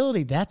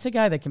availability, that's a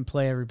guy that can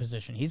play every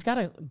position. He's got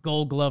a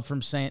Gold Glove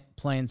from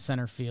playing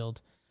center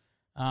field.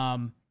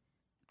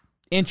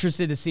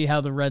 Interested to see how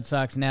the Red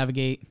Sox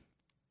navigate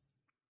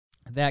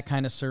that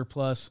kind of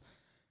surplus.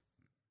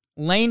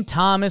 Lane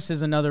Thomas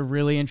is another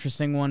really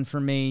interesting one for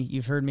me.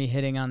 You've heard me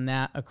hitting on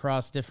that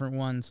across different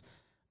ones.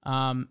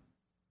 Can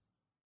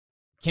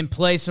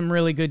play some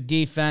really good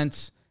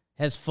defense,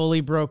 has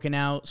fully broken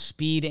out,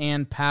 speed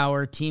and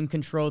power, team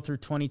control through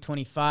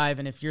 2025.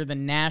 And if you're the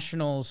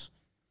Nationals,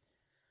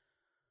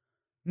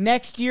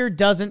 next year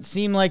doesn't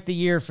seem like the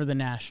year for the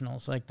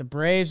Nationals. Like, the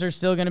Braves are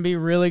still going to be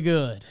really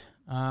good.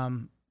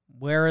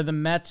 Where are the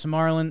Mets,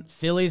 Marlins?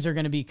 Phillies are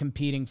going to be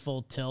competing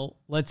full tilt.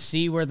 Let's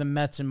see where the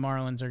Mets and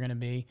Marlins are going to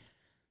be.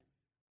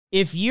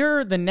 If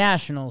you're the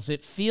Nationals,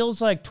 it feels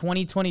like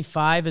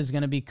 2025 is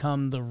going to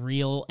become the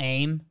real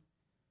aim.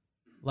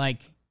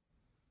 Like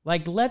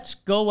let's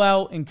go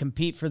out and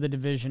compete for the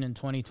division in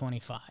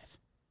 2025.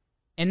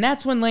 And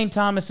that's when Lane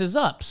Thomas is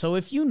up. So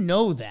if you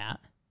know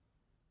that,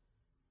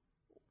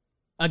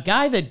 a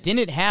guy that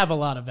didn't have a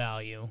lot of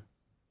value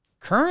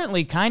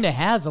currently kind of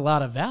has a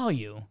lot of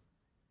value.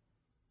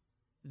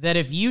 That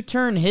if you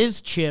turn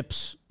his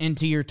chips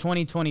into your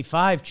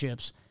 2025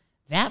 chips,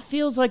 that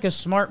feels like a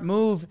smart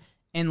move.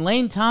 And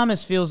Lane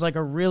Thomas feels like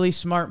a really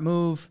smart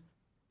move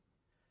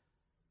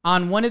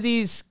on one of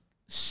these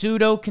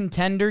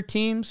pseudo-contender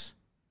teams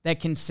that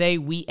can say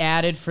we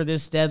added for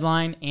this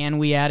deadline and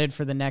we added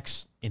for the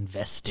next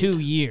 2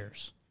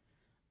 years.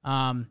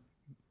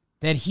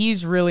 That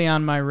he's really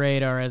on my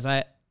radar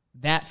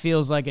that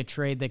feels like a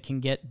trade that can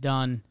get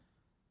done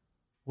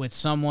with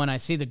someone. I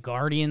see the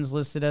Guardians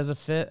listed as a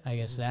fit. I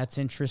guess that's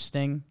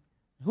interesting.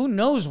 Who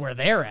knows where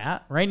they're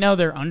at? Right now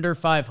they're under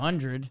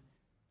 500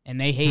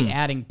 and they hate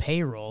adding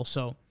payroll.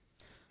 So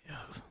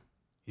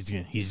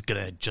he's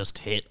gonna just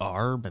hit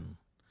ARB and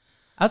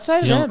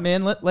outside of that,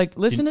 man,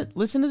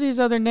 listen to these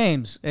other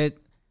names.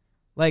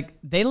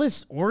 They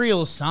list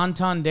Orioles,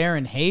 Santander,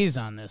 and Hayes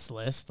on this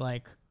list.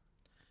 Like,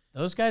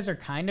 those guys are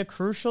kind of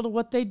crucial to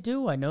what they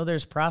do. I know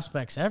there's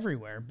prospects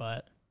everywhere,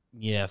 but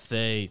yeah,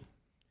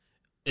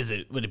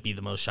 would it be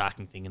the most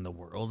shocking thing in the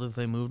world if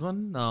they moved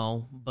one?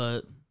 No,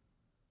 but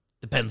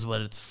depends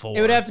what it's for.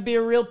 It would have to be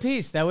a real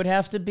piece. That would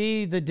have to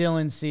be the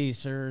Dylan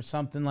Cease or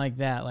something like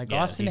that. Like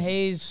Austin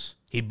Hayes.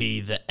 He'd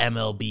be the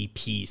MLB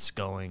piece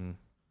going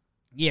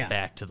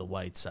back to the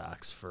White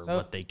Sox for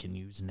what they can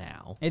use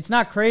now. It's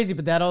not crazy,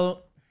 but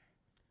that'll,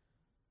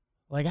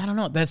 I don't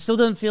know. That still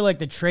doesn't feel like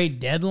the trade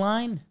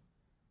deadline.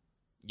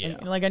 Yeah.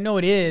 I know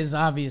it is,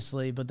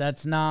 obviously, but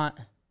it's not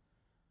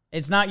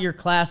your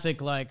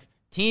classic,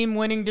 team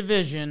winning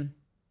division,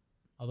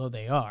 although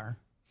they are.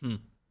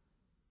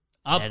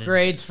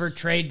 Upgrades for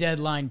trade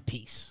deadline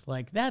piece.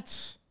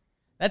 That's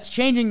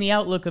changing the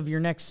outlook of your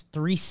next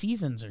 3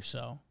 seasons or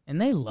so.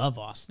 And they love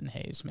Austin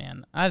Hayes,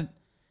 man. I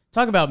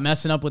talk about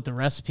messing up with the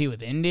recipe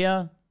with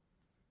India.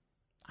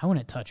 I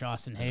wouldn't touch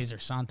Austin Hayes or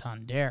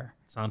Santander.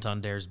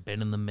 Santander's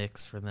been in the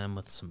mix for them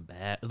with some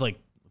bad,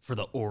 for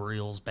the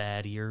Orioles'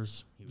 bad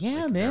years. He was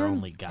man. Their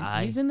only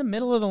guy. He's in the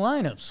middle of the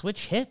lineup.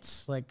 Switch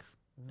hits.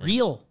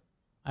 Real.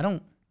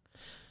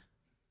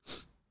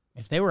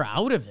 If they were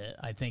out of it,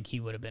 I think he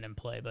would have been in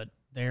play, but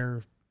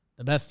they're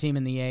the best team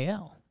in the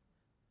AL.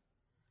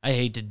 I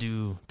hate to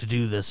do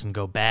this and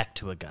go back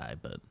to a guy,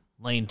 but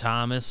Lane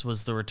Thomas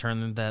was the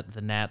return that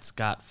the Nats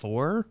got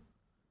for.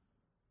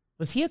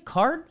 Was he a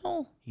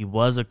Cardinal? He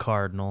was a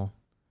Cardinal.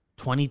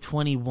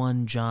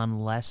 2021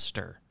 John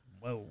Lester.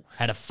 Whoa.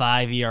 Had a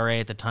 5 ERA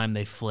at the time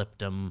they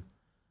flipped him.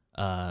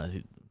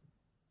 The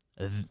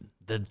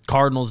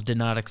Cardinals did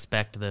not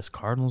expect this.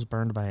 Cardinals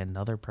burned by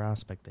another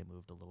prospect. They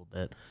moved a little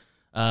bit.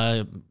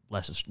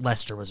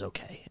 Lester was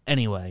okay.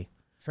 Anyway,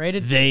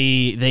 traded.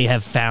 They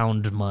have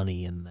found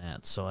money in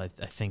that, so I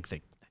think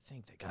they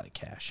got to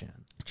cash in.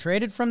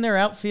 Traded from their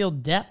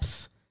outfield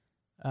depth.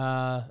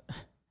 Might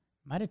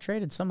have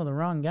traded some of the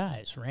wrong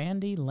guys.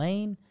 Randy,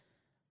 Lane,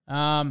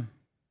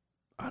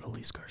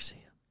 Adolis Garcia.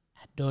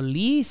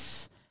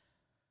 Adolis.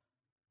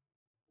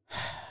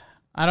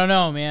 I don't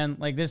know, man.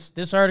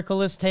 This article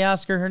lists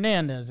Teoscar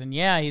Hernandez, and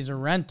he's a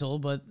rental,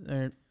 but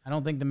I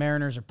don't think the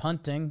Mariners are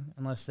punting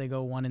unless they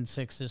go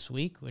 1-6 this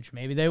week, which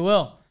maybe they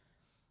will.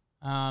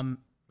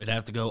 It'd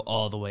have to go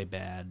all the way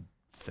bad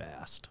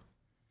fast.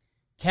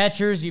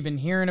 Catchers, you've been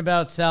hearing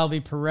about Salvi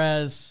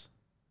Perez,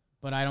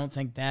 but I don't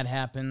think that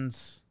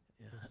happens.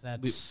 Yeah.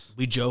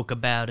 We joke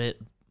about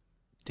it.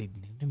 They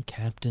named him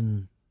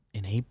captain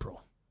in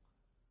April.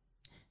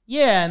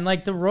 Yeah, and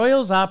the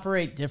Royals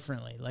operate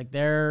differently.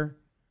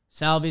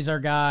 Salvi's our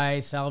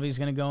guy. Salvi's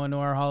going to go into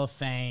our Hall of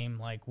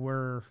Fame. I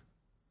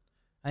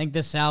think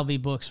the Salvi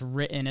book's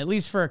written at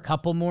least for a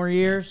couple more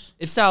years.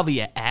 If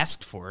Salvi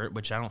asked for it,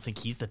 which I don't think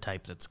he's the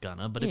type that's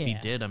gonna, but if he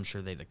did, I'm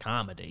sure they'd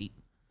accommodate.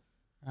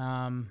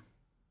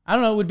 I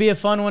don't know. It would be a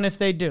fun one if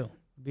they do.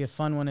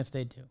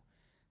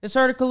 This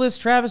article lists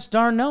Travis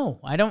d'Arnaud.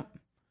 I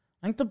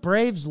think the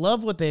Braves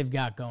love what they've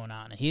got going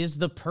on. He is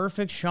the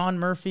perfect Sean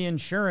Murphy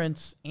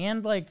insurance,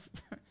 and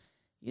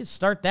you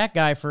start that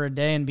guy for a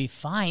day and be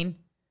fine.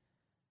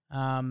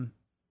 But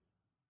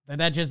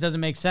that just doesn't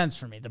make sense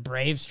for me. The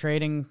Braves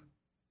trading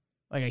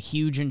a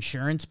huge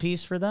insurance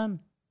piece for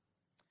them.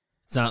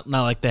 It's not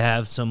like they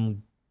have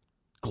some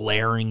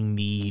glaring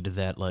need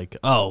that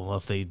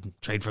if they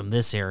trade from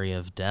this area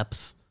of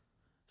depth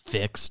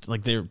fixed,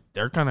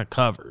 they're kind of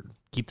covered.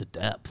 Keep the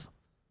depth.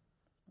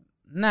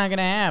 Not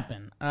gonna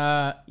happen.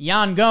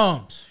 Yan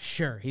Gomes,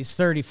 sure, he's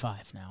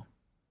 35 now.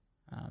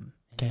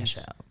 Cash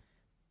out.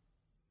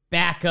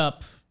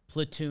 Backup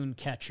platoon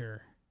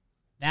catcher.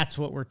 That's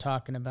what we're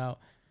talking about.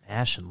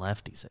 Mash and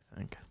lefties, I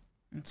think.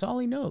 That's all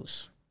he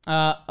knows.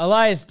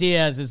 Elias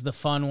Diaz is the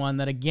fun one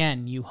that,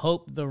 again, you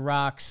hope the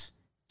Rocks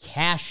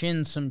cash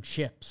in some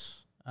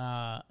chips.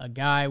 A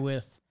guy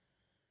with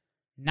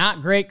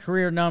not great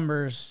career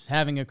numbers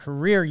having a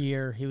career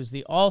year. He was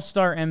the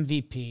All-Star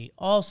MVP,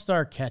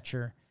 All-Star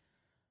catcher.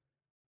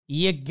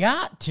 You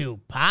got to,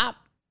 Pop.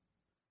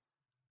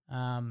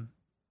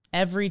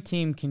 Every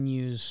team can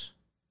use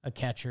a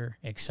catcher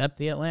except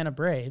the Atlanta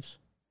Braves,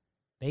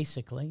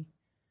 basically.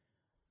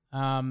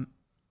 I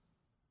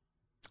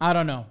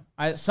don't know.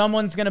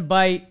 Someone's going to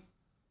bite.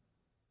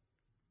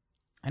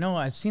 I know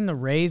I've seen the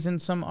Rays in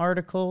some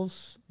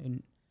articles.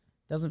 It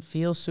doesn't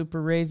feel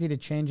super Raysy to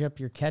change up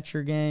your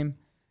catcher game.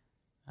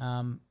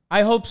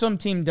 I hope some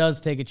team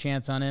does take a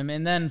chance on him.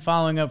 And then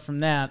following up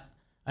from that,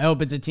 I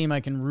hope it's a team I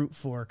can root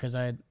for because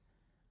I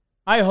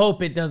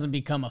hope it doesn't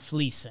become a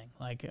fleecing.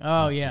 Like,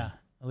 oh, yeah,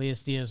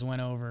 Elias Diaz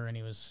went over and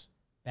he was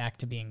back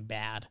to being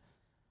bad.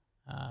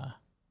 I'm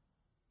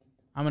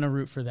going to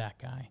root for that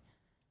guy.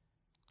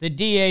 The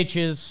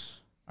DHs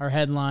are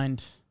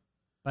headlined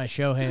by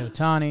Shohei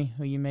Ohtani,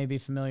 who you may be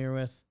familiar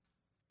with.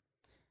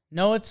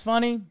 No, it's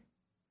funny.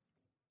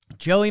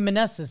 Joey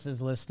Meneses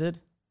is listed.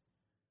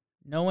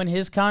 Know when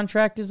his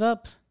contract is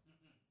up?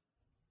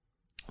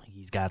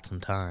 He's got some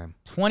time.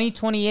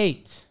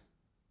 2028.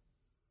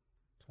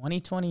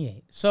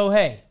 2028. So,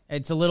 hey,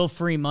 it's a little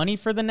free money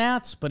for the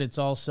Nats, but it's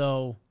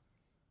also,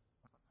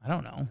 I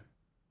don't know.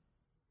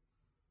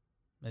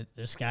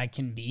 This guy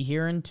can be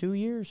here in 2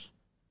 years.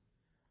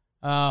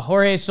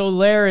 Jorge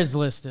Soler is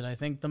listed. I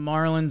think the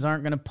Marlins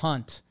aren't going to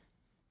punt.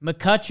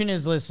 McCutchen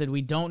is listed.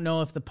 We don't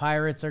know if the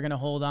Pirates are going to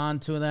hold on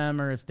to them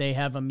or if they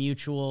have a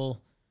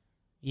mutual,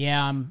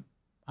 yeah,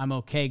 I'm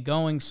okay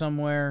going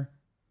somewhere.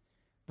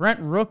 Brent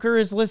Rooker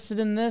is listed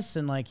in this,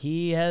 and like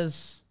he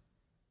has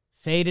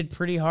faded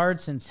pretty hard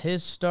since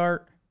his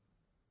start.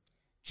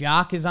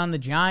 Jock is on the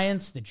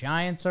Giants. The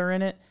Giants are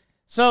in it.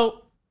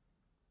 So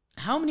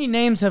how many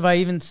names have I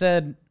even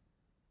said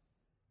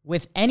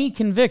with any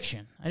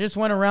conviction? I just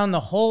went around the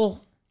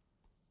whole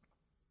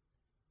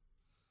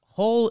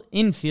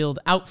infield,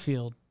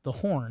 outfield, the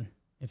horn,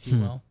 if you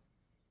will.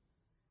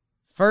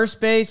 First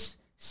base,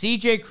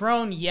 CJ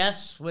Cron,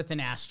 yes, with an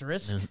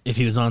asterisk. If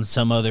he was on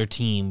some other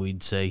team,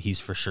 we'd say he's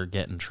for sure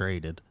getting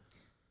traded.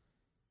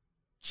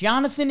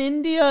 Jonathan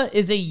India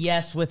is a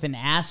yes with an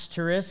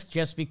asterisk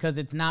just because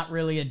it's not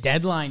really a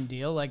deadline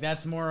deal. Like,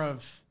 that's more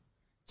of,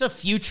 it's a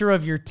future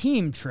of your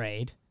team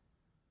trade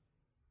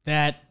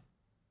that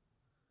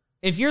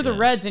if you're the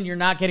Reds and you're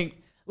not getting,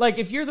 like,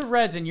 if you're the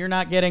Reds and you're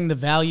not getting the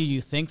value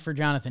you think for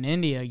Jonathan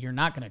India, you're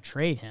not going to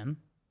trade him.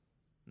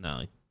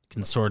 No, you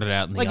can sort it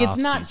out in the Like, it's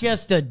not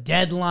just a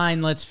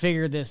deadline, let's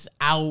figure this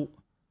out.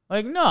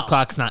 Like, no.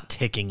 Clock's not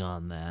ticking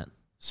on that.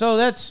 So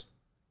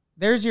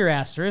there's your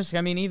asterisk.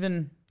 I mean,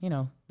 even,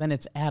 then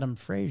it's Adam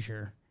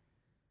Frazier,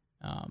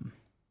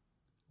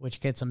 which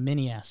gets a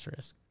mini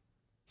asterisk.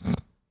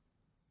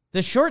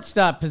 The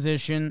shortstop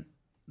position,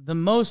 the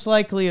most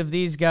likely of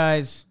these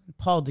guys,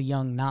 Paul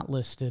DeJong not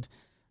listed,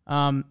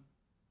 he'll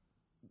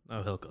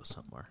go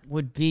somewhere,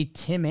 would be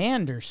Tim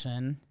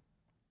Anderson,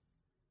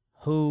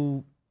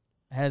 who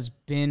has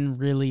been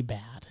really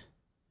bad.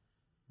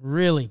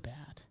 Really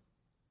bad.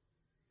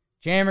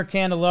 Jeimer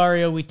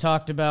Candelario, we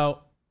talked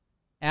about.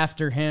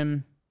 After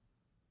him,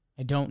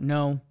 I don't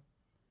know.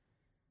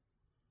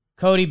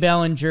 Cody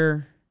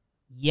Bellinger,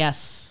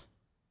 yes.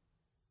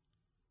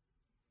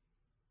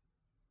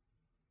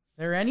 Is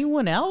there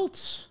anyone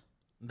else?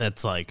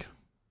 That's like,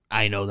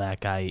 I know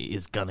that guy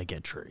is going to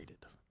get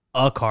traded.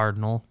 A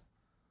Cardinal.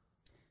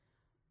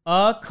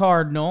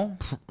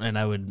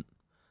 And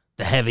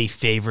the heavy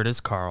favorite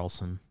is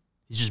Carlson.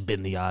 He's just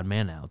been the odd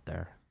man out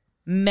there.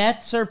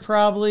 Mets are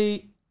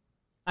probably,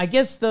 I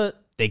guess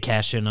they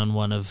cash in on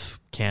one of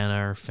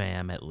Canna or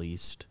Pham at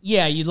least.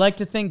 Yeah, you'd like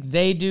to think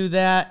they do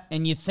that,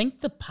 and you think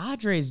the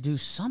Padres do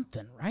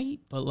something, right?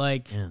 But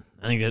like, yeah,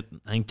 I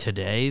think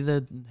today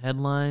the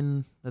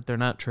headline that they're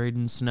not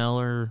trading Snell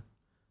or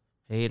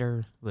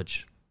Hader,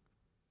 which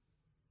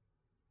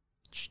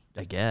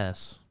I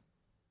guess.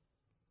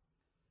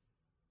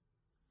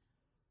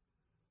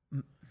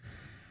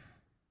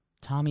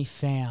 Tommy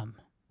Pham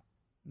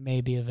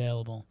may be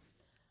available.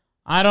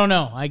 I don't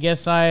know. I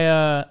guess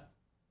I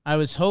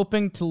was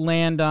hoping to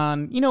land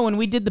on, when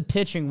we did the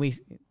pitching,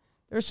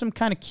 there's some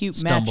kind of cute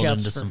stumbled matchups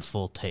into some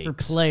full takes for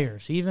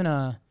players. Even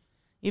a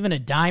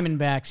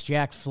Diamondbacks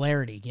Jack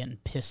Flaherty getting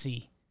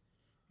pissy.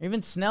 Or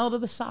even Snell to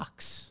the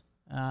Sox.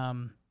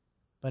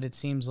 But it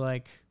seems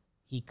like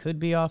he could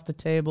be off the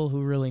table.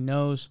 Who really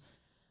knows?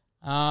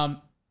 The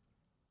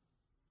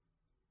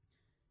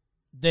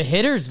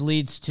hitters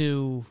leads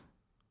to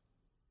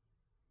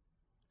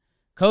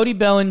Cody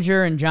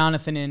Bellinger and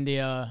Jonathan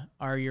India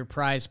are your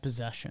prized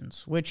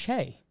possessions, which,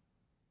 hey,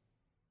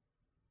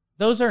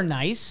 those are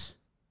nice.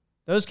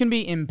 Those can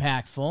be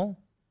impactful.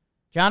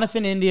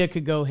 Jonathan India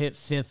could go hit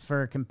fifth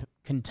for a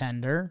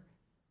contender.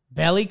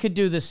 Belly could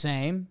do the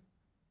same,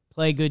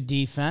 play good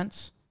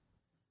defense,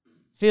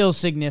 feel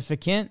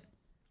significant.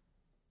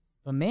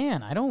 But,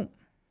 man, I don't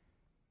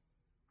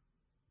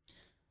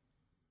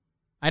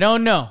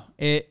know.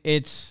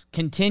 It's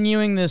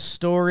continuing this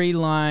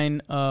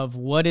storyline of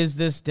what is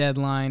this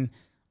deadline?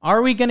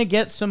 Are we going to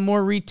get some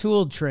more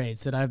retooled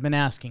trades that I've been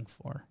asking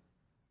for?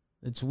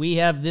 It's we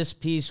have this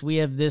piece, we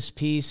have this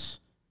piece.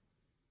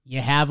 You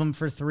have them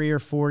for 3 or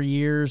 4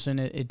 years, and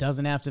it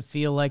doesn't have to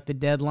feel like the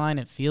deadline.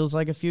 It feels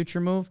like a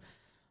future move.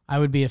 I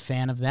would be a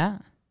fan of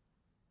that.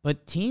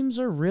 But teams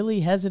are really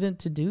hesitant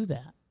to do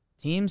that.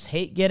 Teams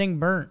hate getting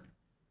burnt.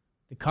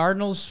 The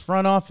Cardinals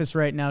front office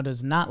right now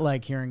does not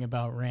like hearing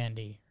about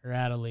Randy or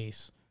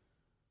Adelise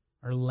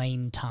or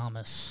Lane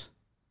Thomas.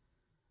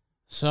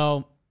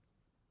 So,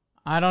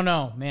 I don't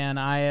know, man.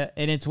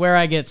 And it's where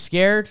I get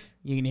scared.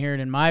 You can hear it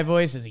in my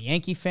voice as a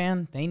Yankee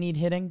fan. They need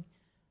hitting.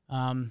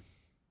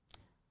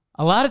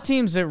 A lot of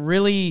teams that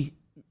really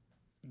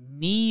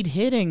need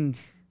hitting,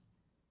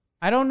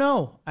 I don't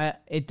know.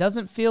 It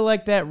doesn't feel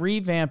like that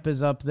revamp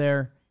is up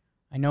there.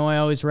 I know I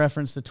always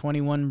reference the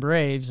 21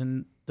 Braves,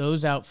 and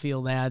those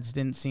outfield ads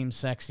didn't seem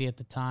sexy at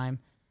the time.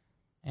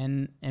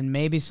 And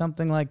maybe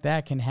something like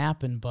that can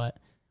happen, but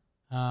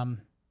I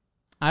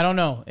don't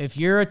know. If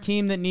you're a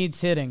team that needs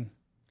hitting,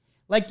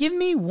 like, give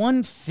me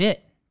one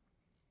fit.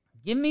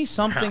 Give me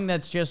something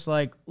that's just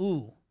like,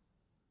 ooh.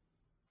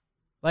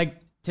 Like,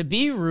 to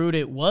be rude,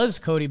 it was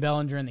Cody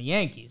Bellinger and the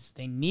Yankees.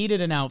 They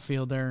needed an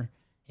outfielder.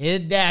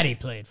 His daddy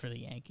played for the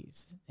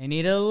Yankees. They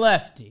needed a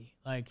lefty.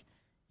 Like,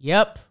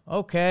 yep,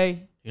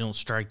 okay. You don't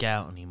strike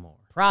out anymore.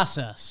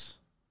 Process.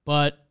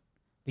 But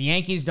the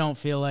Yankees don't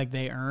feel like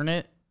they earn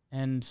it,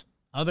 and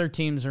other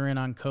teams are in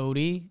on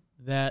Cody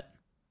that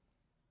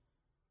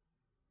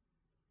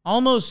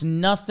almost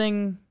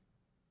nothing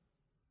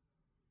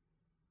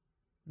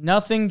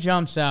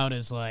jumps out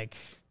as like,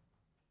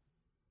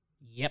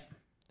 yep.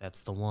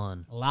 That's the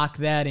one. Lock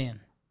that in.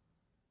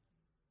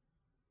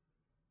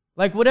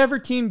 Like, whatever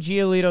team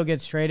Giolito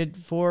gets traded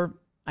for,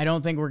 I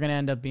don't think we're going to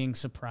end up being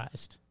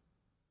surprised.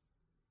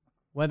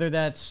 Whether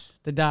that's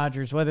the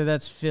Dodgers, whether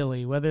that's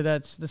Philly, whether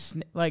that's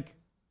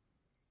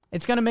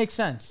it's going to make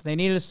sense. They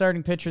needed a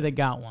starting pitcher. They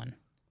got one.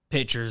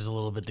 Pitcher's a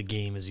little bit the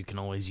game is you can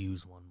always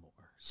use one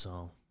more.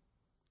 So,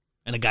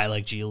 and a guy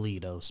like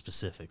Giolito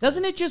specifically.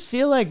 Doesn't it just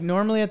feel like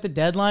normally at the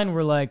deadline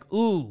we're like,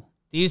 ooh,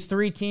 these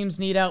three teams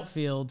need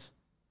outfield,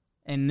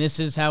 and this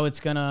is how it's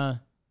going to...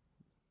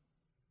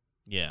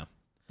 Yeah.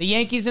 The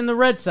Yankees and the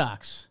Red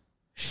Sox,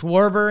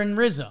 Schwarber and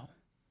Rizzo.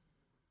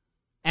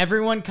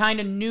 Everyone kind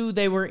of knew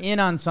they were in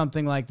on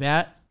something like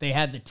that. They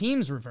had the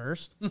teams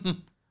reversed.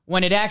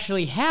 When it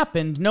actually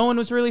happened, no one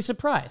was really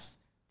surprised.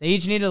 They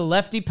each needed a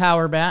lefty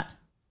power bat.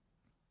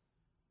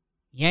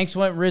 Yanks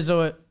went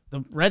Rizzo.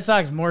 The Red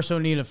Sox more so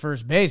needed a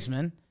first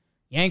baseman.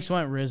 Yanks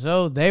went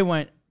Rizzo. They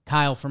went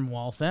Kyle from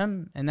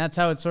Waltham. And that's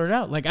how it sorted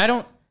out. Like, I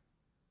don't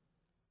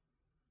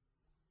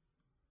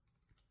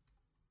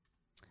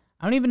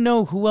even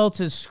know who else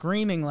is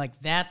screaming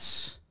like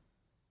that's...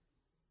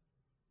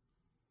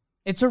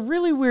 It's a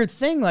really weird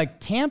thing. Like,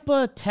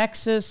 Tampa,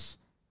 Texas...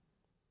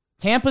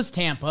 Tampa's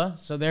Tampa,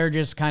 so they're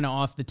just kind of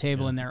off the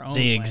table in their own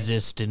way. They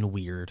exist in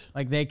weird.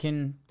 Like, they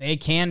can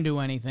do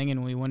anything,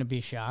 and we wouldn't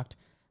be shocked.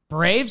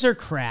 Braves are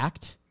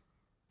cracked.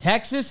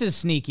 Texas is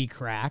sneaky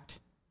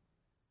cracked.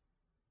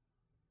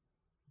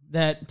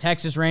 That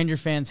Texas Ranger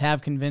fans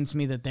have convinced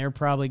me that they're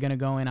probably going to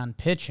go in on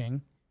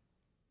pitching.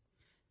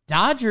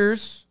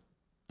 Dodgers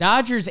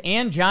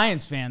and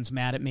Giants fans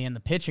mad at me in the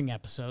pitching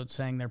episode,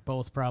 saying they're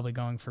both probably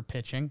going for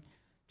pitching.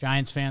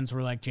 Giants fans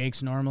were like,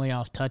 Jake's normally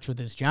off touch with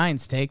his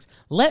Giants takes.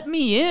 Let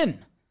me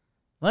in.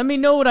 Let me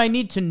know what I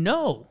need to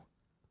know.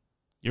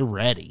 You're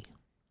ready.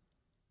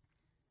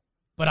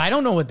 But I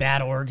don't know what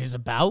that org is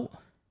about.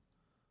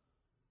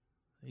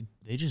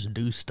 They just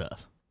do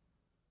stuff.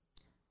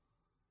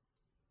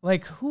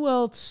 Like, who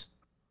else?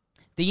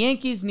 The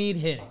Yankees need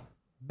hitting.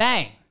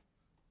 Bang.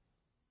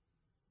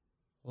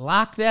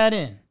 Lock that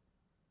in.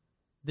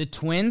 The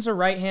Twins are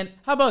right-handed.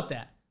 How about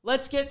that?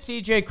 Let's get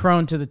CJ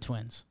Cron to the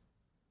Twins.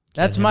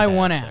 That's my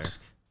one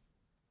ask.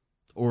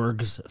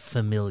 Org's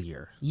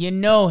familiar. You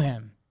know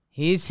him.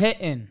 He's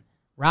hitting.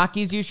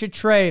 Rockies, you should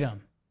trade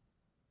him.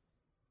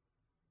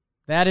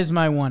 That is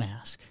my one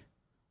ask.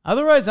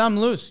 Otherwise, I'm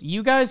loose.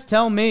 You guys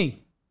tell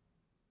me.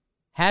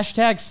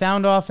 Hashtag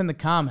sound off in the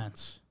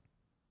comments.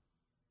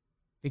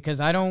 Because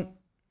I don't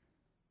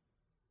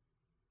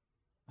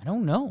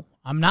know.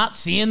 I'm not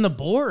seeing the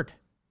board.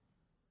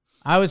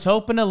 I was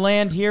hoping to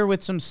land here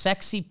with some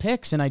sexy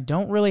picks, and I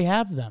don't really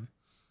have them.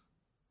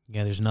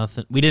 Yeah, there's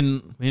nothing. We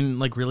didn't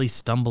like really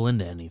stumble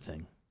into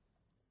anything.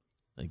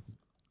 Like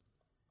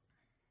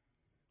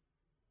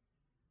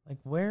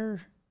where?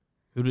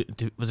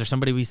 Was there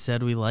somebody we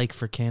said we like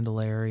for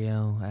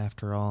Candelario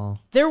after all?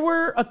 There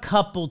were a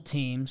couple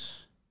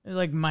teams.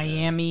 Like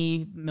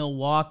Miami,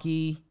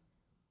 Milwaukee.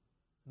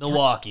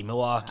 Milwaukee.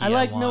 I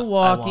like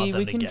Milwaukee.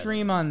 We can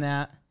dream on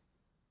that.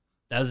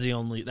 That was the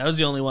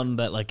only one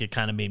that like it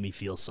kind of made me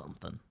feel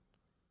something.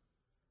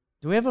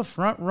 Do we have a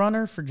front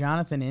runner for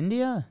Jonathan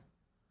India?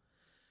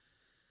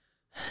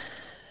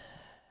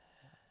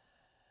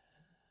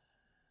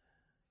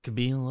 Could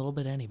be a little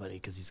bit anybody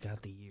because he's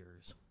got the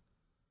years.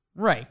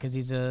 Right, because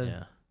he's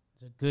a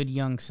good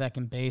young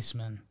second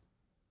baseman.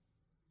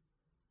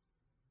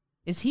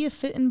 Is he a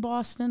fit in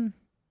Boston?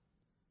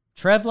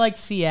 Trev likes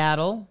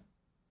Seattle.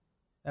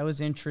 That was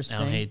interesting.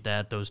 I don't hate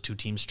that. Those two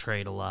teams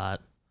trade a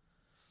lot.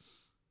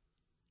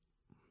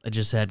 I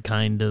just had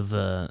kind of,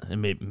 and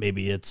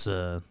maybe it's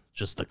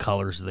just the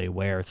colors they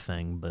wear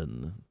thing, but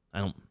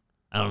I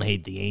don't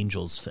hate the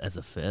Angels as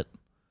a fit.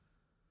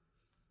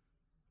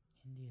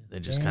 They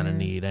just kind of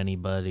need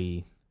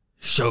anybody.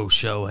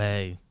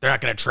 Shohei. They're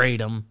not going to trade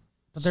him.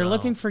 But they're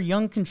looking for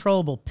young,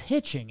 controllable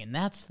pitching, and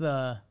that's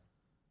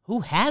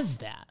who has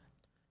that?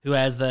 Who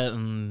has that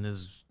and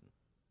is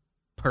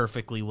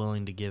perfectly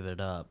willing to give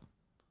it up?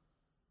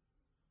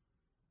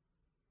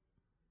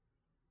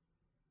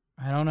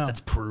 I don't know. That's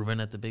proven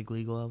at the big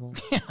league level.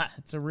 Yeah,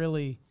 it's a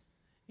really...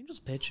 Angels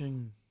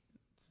pitching...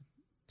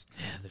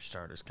 Yeah, their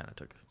starters kind of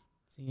took...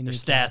 Their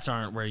stats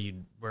aren't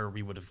where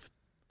we would have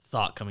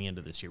thought coming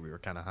into this year. We were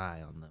kind of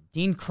high on them.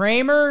 Dean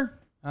Kramer,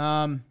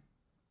 Adam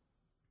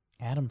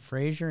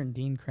Frazier and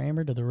Dean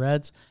Kramer to the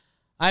Reds.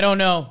 I don't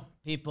know,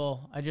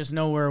 people. I just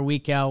know we're a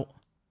week out.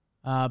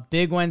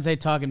 Big Wednesday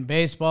talking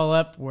baseball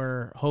up,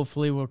 where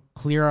hopefully we'll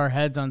clear our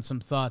heads on some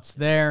thoughts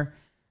there.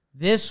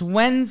 This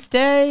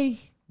Wednesday,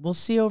 we'll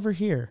see over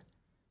here.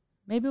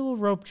 Maybe we'll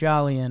rope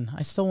Jolly in.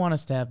 I still want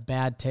us to have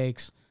bad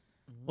takes.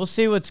 We'll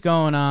see what's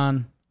going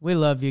on. We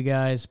love you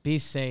guys. Be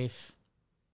safe.